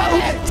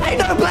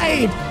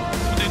 Technoblade!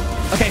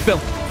 Okay, Phil,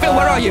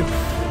 where are you? I'm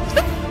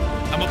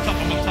up top.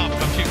 I'm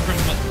shooting from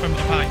up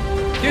high.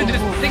 Dude,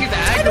 this thing is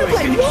aggro.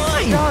 Technoblade,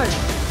 why?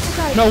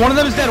 No, one of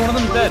them is dead. What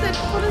is that?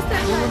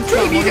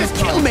 Dream, you just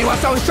killed me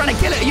whilst I was trying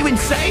to kill it. Are you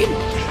insane?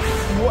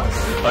 What?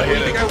 I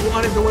think I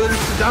wanted the withers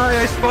to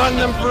die. I spawned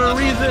them for a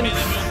reason.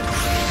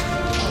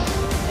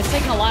 It's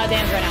taking a lot of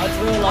damage right now. It's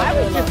really low. I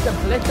was just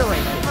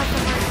obliterated.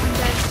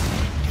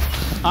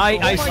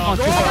 I spawned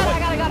too far.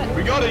 I got it.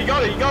 We got it. You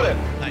got it.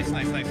 Nice.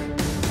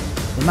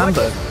 The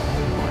Manberg.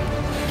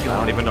 I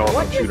don't even know if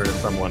I'm shooting at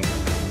someone.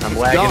 I'm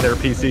lagging their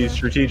PCs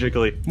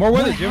strategically. More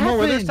withers. Do you have more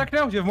withers,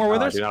 Techno? Do you have more I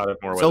withers? do not have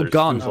more It's all withers.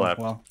 gone. Who's left?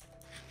 Well.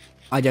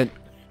 I don't.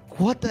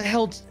 What the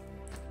hell?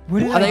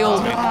 Are they all?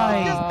 What just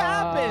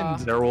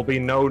happened? There will be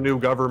no new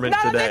government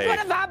None of this today. would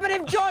have happened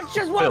if George just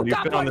Phil, woke you've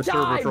up been on on the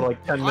server for time.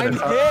 like 10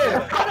 minutes.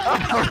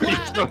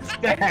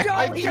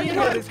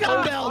 George just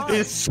woke up.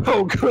 He's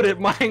so good at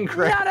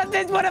Minecraft. None of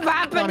this would have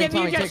happened if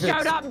you just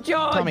showed up,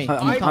 George. I'm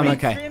I've been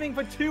okay. streaming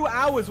for 2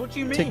 hours. What do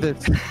you mean? Take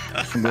this.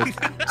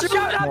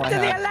 Showed up to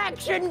the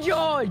election,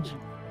 George.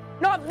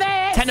 Not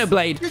this.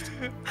 Technoblade.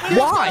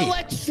 Why?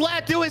 Let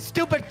Slat do his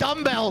stupid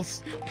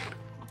dumbbells.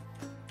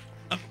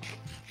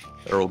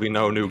 There will be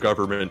no new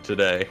government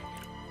today.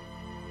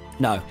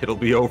 No. It'll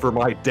be over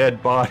my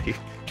dead body.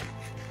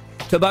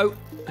 Turbo.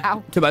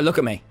 Ow. Turbo, look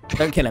at me.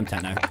 Don't kill him,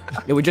 Techno.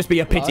 It would just be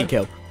a pity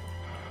kill.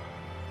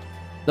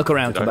 Look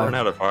around, Did I run Turbo.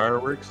 out of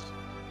fireworks?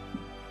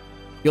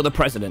 You're the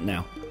president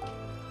now.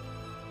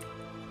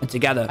 And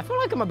together. I feel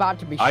like I'm about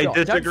to be I shot.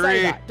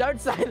 disagree.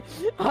 Don't say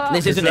that.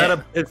 This isn't it.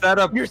 Is that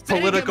a You're setting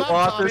political him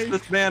up, office Tommy.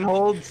 this man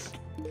holds?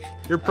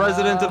 You're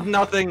president of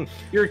nothing.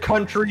 Your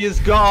country is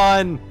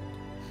gone.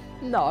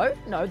 No,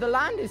 the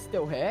land is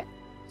still here.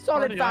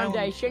 Solid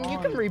foundation. You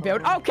can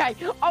rebuild.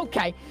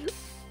 Okay.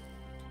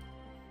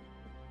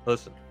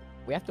 Listen,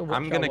 We have to watch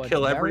I'm gonna our words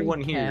kill very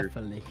everyone here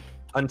carefully.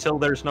 until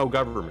there's no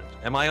government.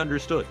 Am I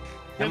understood?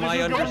 Am I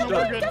this is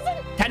understood? good.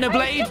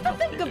 Technoblade. Just to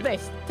think of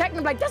this,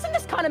 Technoblade, doesn't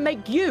this kind of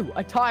make you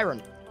a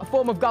tyrant, a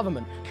form of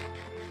government?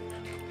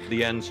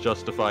 The ends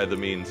justify the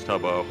means,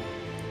 Tubbo. It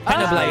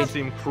Technoblade. may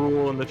seem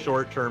cruel in the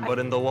short term, but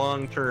in the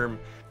long term,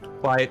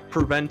 by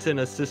preventing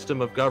a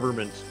system of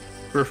government,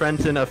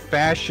 preventing a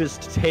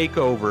fascist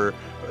takeover.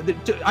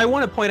 I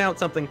want to point out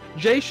something.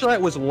 Jay Schlatt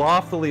was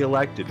lawfully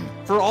elected.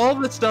 For all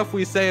the stuff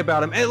we say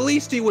about him, at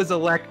least he was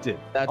elected.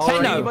 That's he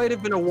might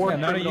have been a war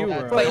criminal,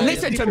 but Wait,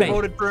 listen to me.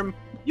 Voted for him.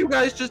 You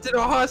guys just did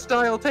a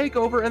hostile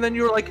takeover, and then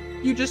you were like,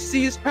 you just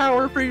seized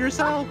power for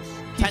yourselves.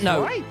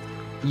 Techno,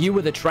 you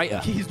were the traitor.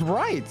 He's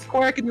right.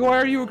 Why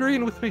are you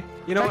agreeing with me?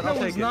 You know what? I'll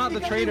Techno was take it. not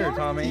the traitor,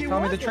 Tommy.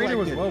 Tommy, the traitor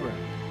was Wilbur.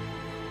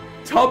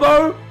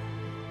 Tubbo,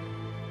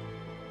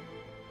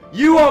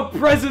 you are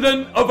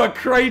president of a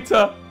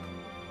crater.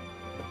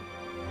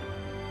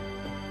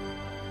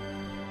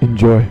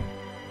 Enjoy.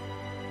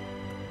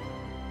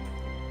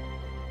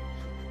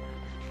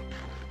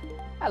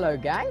 Hello,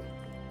 gang.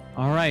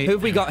 All right.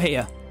 Who've we got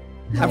here?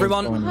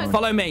 Everyone,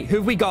 follow me.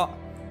 Who've we got?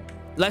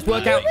 Let's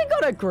work out. We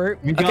got a group.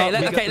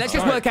 Okay, let's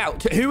just work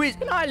out. Who is...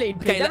 Can I lead?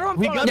 Okay,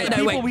 we got the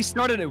people we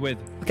started it with.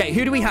 Okay,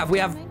 who do we have? We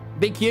have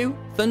Big Q,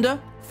 Thunder,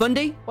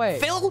 Fundy,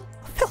 Phil,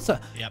 sir.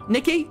 Yep.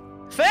 Nikki,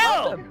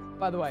 Phil.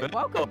 By the way,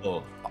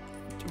 welcome.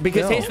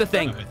 Because here's the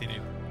thing,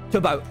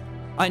 Tubbo,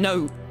 I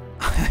know,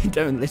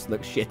 this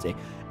looks shitty,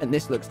 and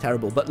this looks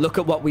terrible, but look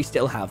at what we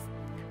still have.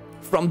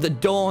 From the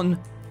dawn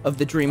of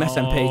the Dream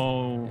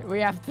SMP, we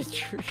have the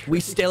tree.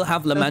 We still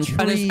have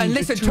Lamentary. And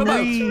listen,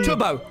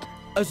 Tubbo,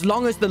 as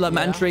long as the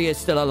Lamentary is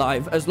still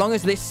alive, as long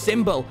as this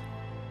symbol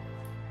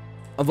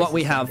of what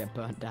we have get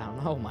burnt down.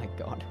 Oh my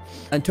god.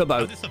 And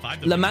Tubbo,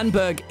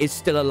 Manberg is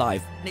still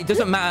alive. It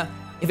doesn't matter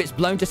if it's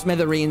blown to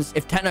smithereens,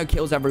 if Techno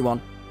kills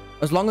everyone.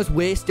 As long as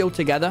we're still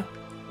together,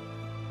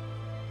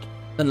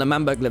 then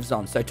Manberg lives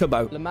on. So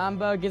Tubbo.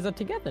 Manberg is a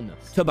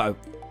togetherness. Tubbo.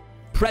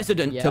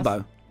 President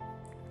Tubbo.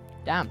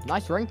 Damn,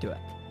 nice ring to it.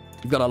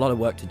 You've got a lot of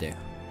work to do.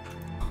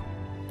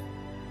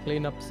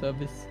 Clean up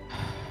service.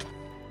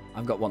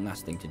 I've got one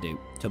last thing to do.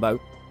 Tubbo.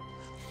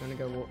 Gonna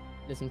go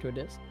listen to a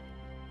disc.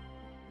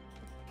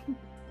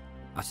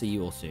 I'll see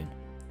you all soon.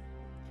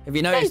 Have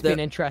you noticed that... It's been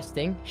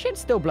interesting. Shit's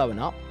still blowing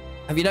up.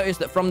 Have you noticed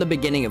that from the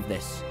beginning of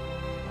this,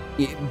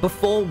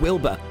 before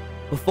Wilbur,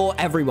 before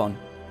everyone,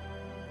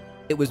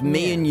 it was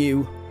me and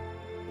you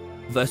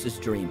versus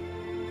Dream.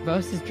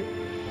 Versus Dream.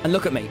 And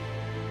look at me.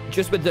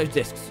 Just with those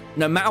discs.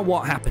 No matter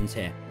what happens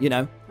here, you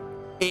know?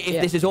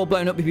 If this is all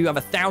blown up, if you have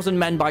 1,000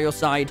 men by your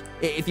side,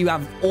 if you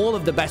have all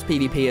of the best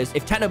PvPers,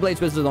 if Technoblades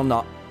Wizard or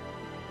not,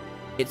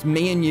 it's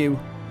me and you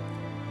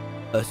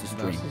versus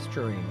Dream. Versus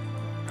Dream.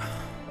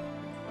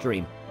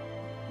 Dream.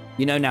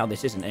 You know now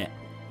this isn't it.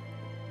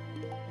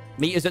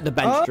 Meet us at the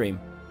bench,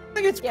 Dream. I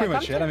think it's pretty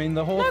much it. I mean,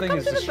 the whole thing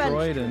is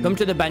destroyed. And... Come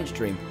to the bench,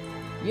 Dream.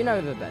 You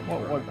know the bench.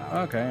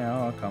 Okay,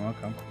 I'll come.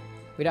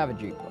 We'd have a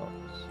jukebox.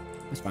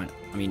 That's fine.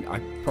 I mean, I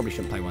probably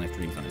shouldn't play one if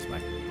Dream's on his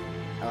way.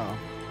 Oh.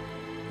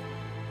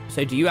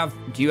 So do you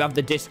have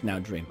the disc now,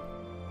 Dream?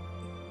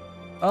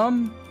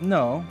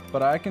 No,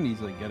 but I can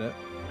easily get it.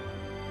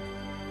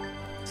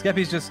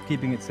 Skeppy's just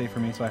keeping it safe for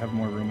me, so I have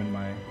more room in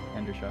my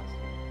ender chest.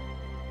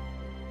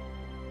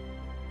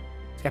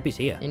 Skeppy's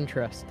here.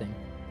 Interesting.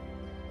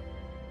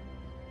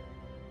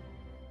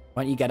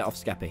 Why don't you get it off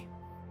Skeppy?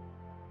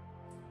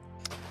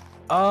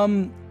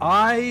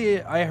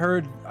 I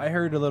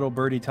heard a little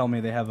birdie tell me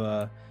they have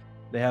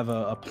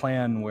a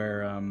plan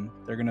where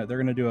they're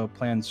gonna do a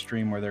planned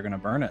stream where they're gonna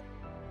burn it.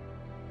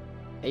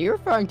 Are you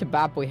referring to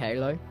Bad Boy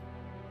Halo?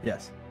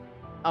 Yes.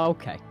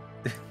 Okay.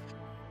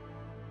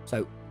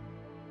 So,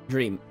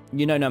 Dream,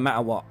 you know no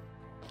matter what,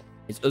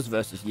 it's us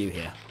versus you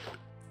here.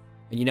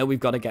 And you know we've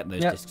got to get those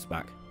discs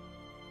back.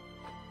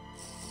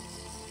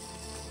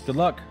 Good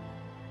luck.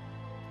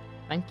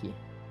 Thank you.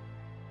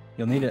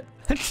 You'll need it.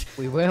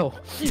 We will.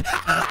 No,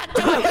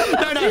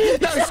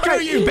 screw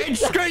you, bitch!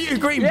 Screw you,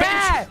 Green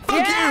bitch!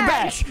 Fuck you,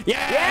 bitch!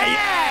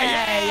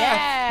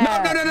 Yeah! No!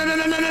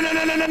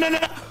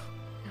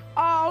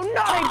 Oh,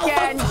 not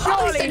again!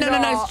 Surely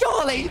No,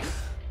 surely!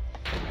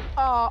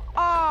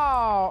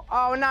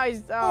 Oh,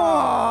 nice.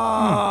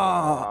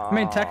 I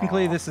mean,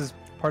 technically, this is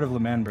part of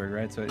Manberg,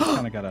 right? So it's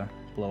kind of gotta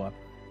blow up.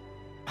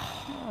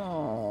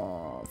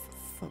 Oh,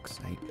 for fuck's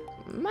sake.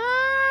 Man!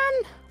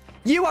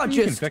 You are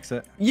You can fix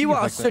it. You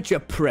are such a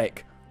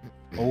prick.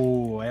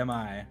 Oh, am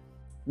I?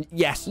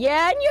 Yes.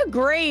 Yeah, and you're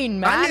green,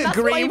 man. And you're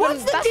green.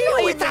 What's the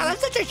deal with that?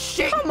 That's such a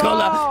shit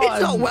colour.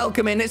 It's not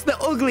welcoming. It's the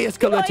ugliest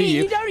colour to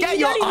you. Get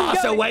your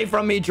ass away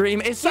from me,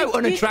 Dream. It's so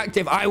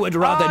unattractive. I would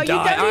rather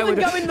die. You don't even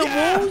go in the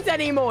walls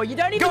anymore. You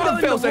don't even go in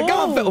the walls. Go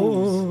on,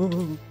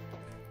 Phil.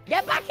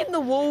 Get back in the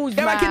walls,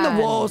 man. Get back in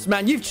the walls,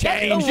 man. You've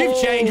changed.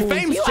 You've changed.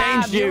 Fame's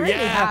changed you. Really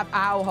Yeah.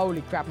 Ow,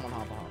 holy crap, I'm on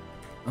half a heart.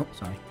 Oh,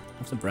 sorry.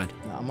 Have some bread.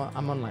 No,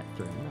 I'm on like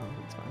 3. No,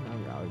 it's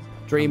fine.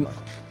 Dream,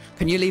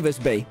 can you leave us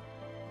be?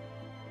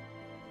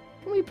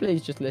 Can we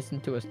please just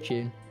listen to us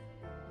tune?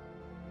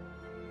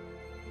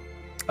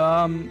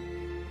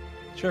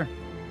 Sure.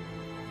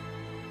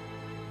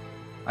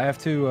 I have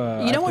to.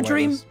 You know what,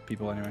 Dream?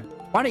 People anyway.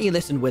 Why don't you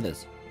listen with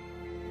us?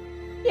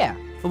 Yeah.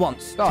 For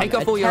once. God, take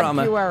off all your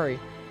armor.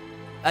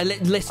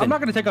 Listen. I'm not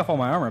going to take off all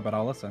my armor, but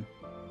I'll listen.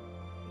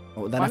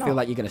 Well, then I feel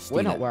like you're going to steal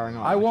We're not it. wearing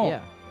armor. I won't.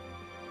 Yeah.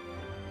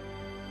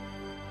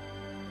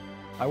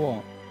 I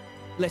won't.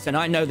 listen,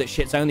 I know that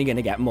shit's only going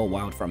to get more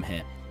wild from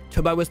here.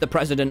 Tubbo was the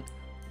president.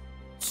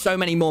 So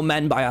many more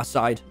men by our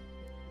side.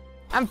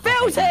 And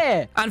Phil's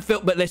here! And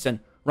Phil, but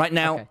listen, right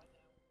now... Okay.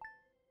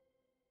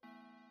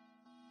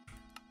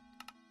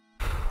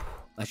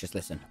 Let's just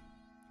listen.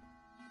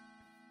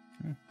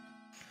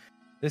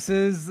 This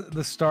is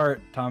the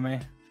start, Tommy.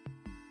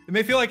 It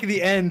may feel like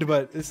the end,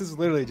 but this is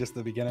literally just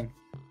the beginning.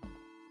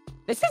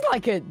 This is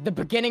like the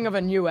beginning of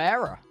a new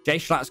era. Jay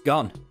Schlatt's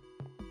gone.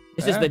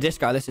 This is the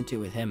disc I listened to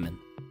with him, and...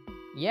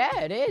 Yeah,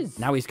 it is.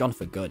 Now he's gone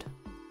for good.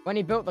 When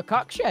he built the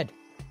cock shed.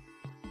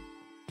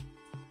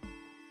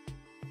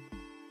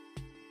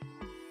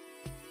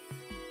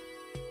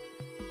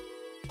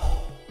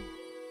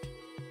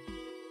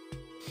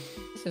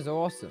 This is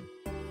awesome.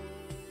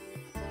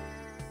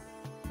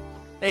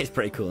 It's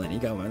pretty cool, and you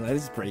go, man.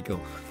 This is pretty cool.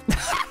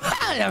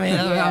 I mean,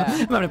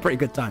 I'm having a pretty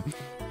good time.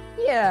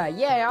 Yeah,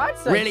 I'd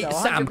say really, so,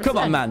 Sam, come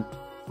on, man.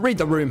 Read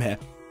the room here.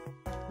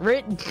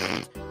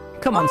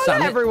 Come on, Sam.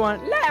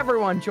 Let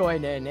everyone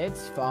join in.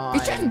 It's fine.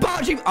 He's just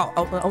barging.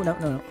 Oh,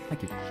 no.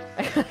 Thank you.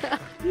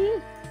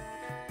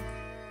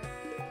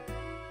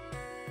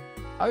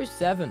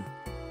 07.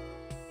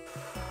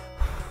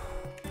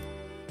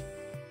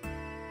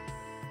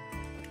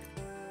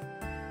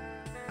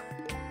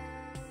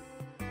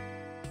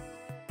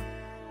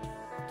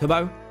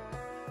 Tubbo?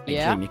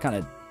 Yeah. You kind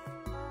of...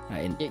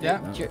 okay.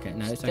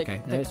 No, it's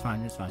okay. No, it's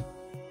fine. It's fine.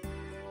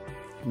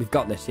 We've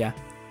got this, yeah?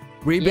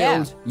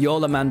 Rebuild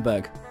Yola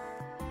Manberg.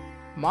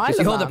 Because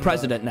you're the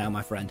president now,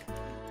 my friend.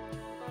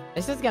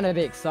 This is going to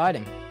be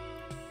exciting.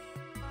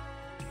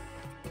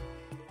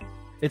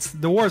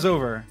 The war's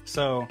over,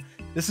 so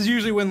this is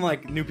usually when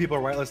like new people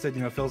are whitelisted.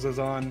 You know, Phil's is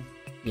on.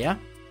 Yeah.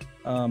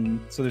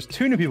 So there's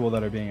 2 new people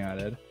that are being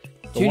added.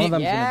 But one of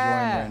them's gonna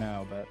join right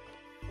now, but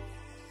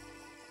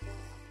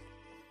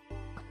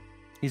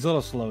he's a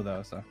little slow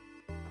though. So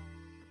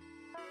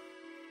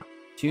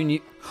 2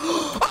 new.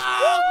 Oh,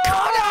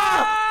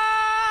 Connor!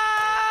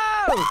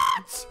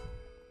 What?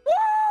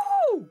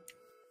 Woo!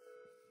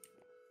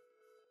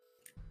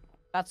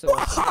 That's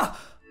awesome.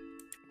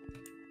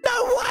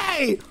 No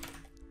way!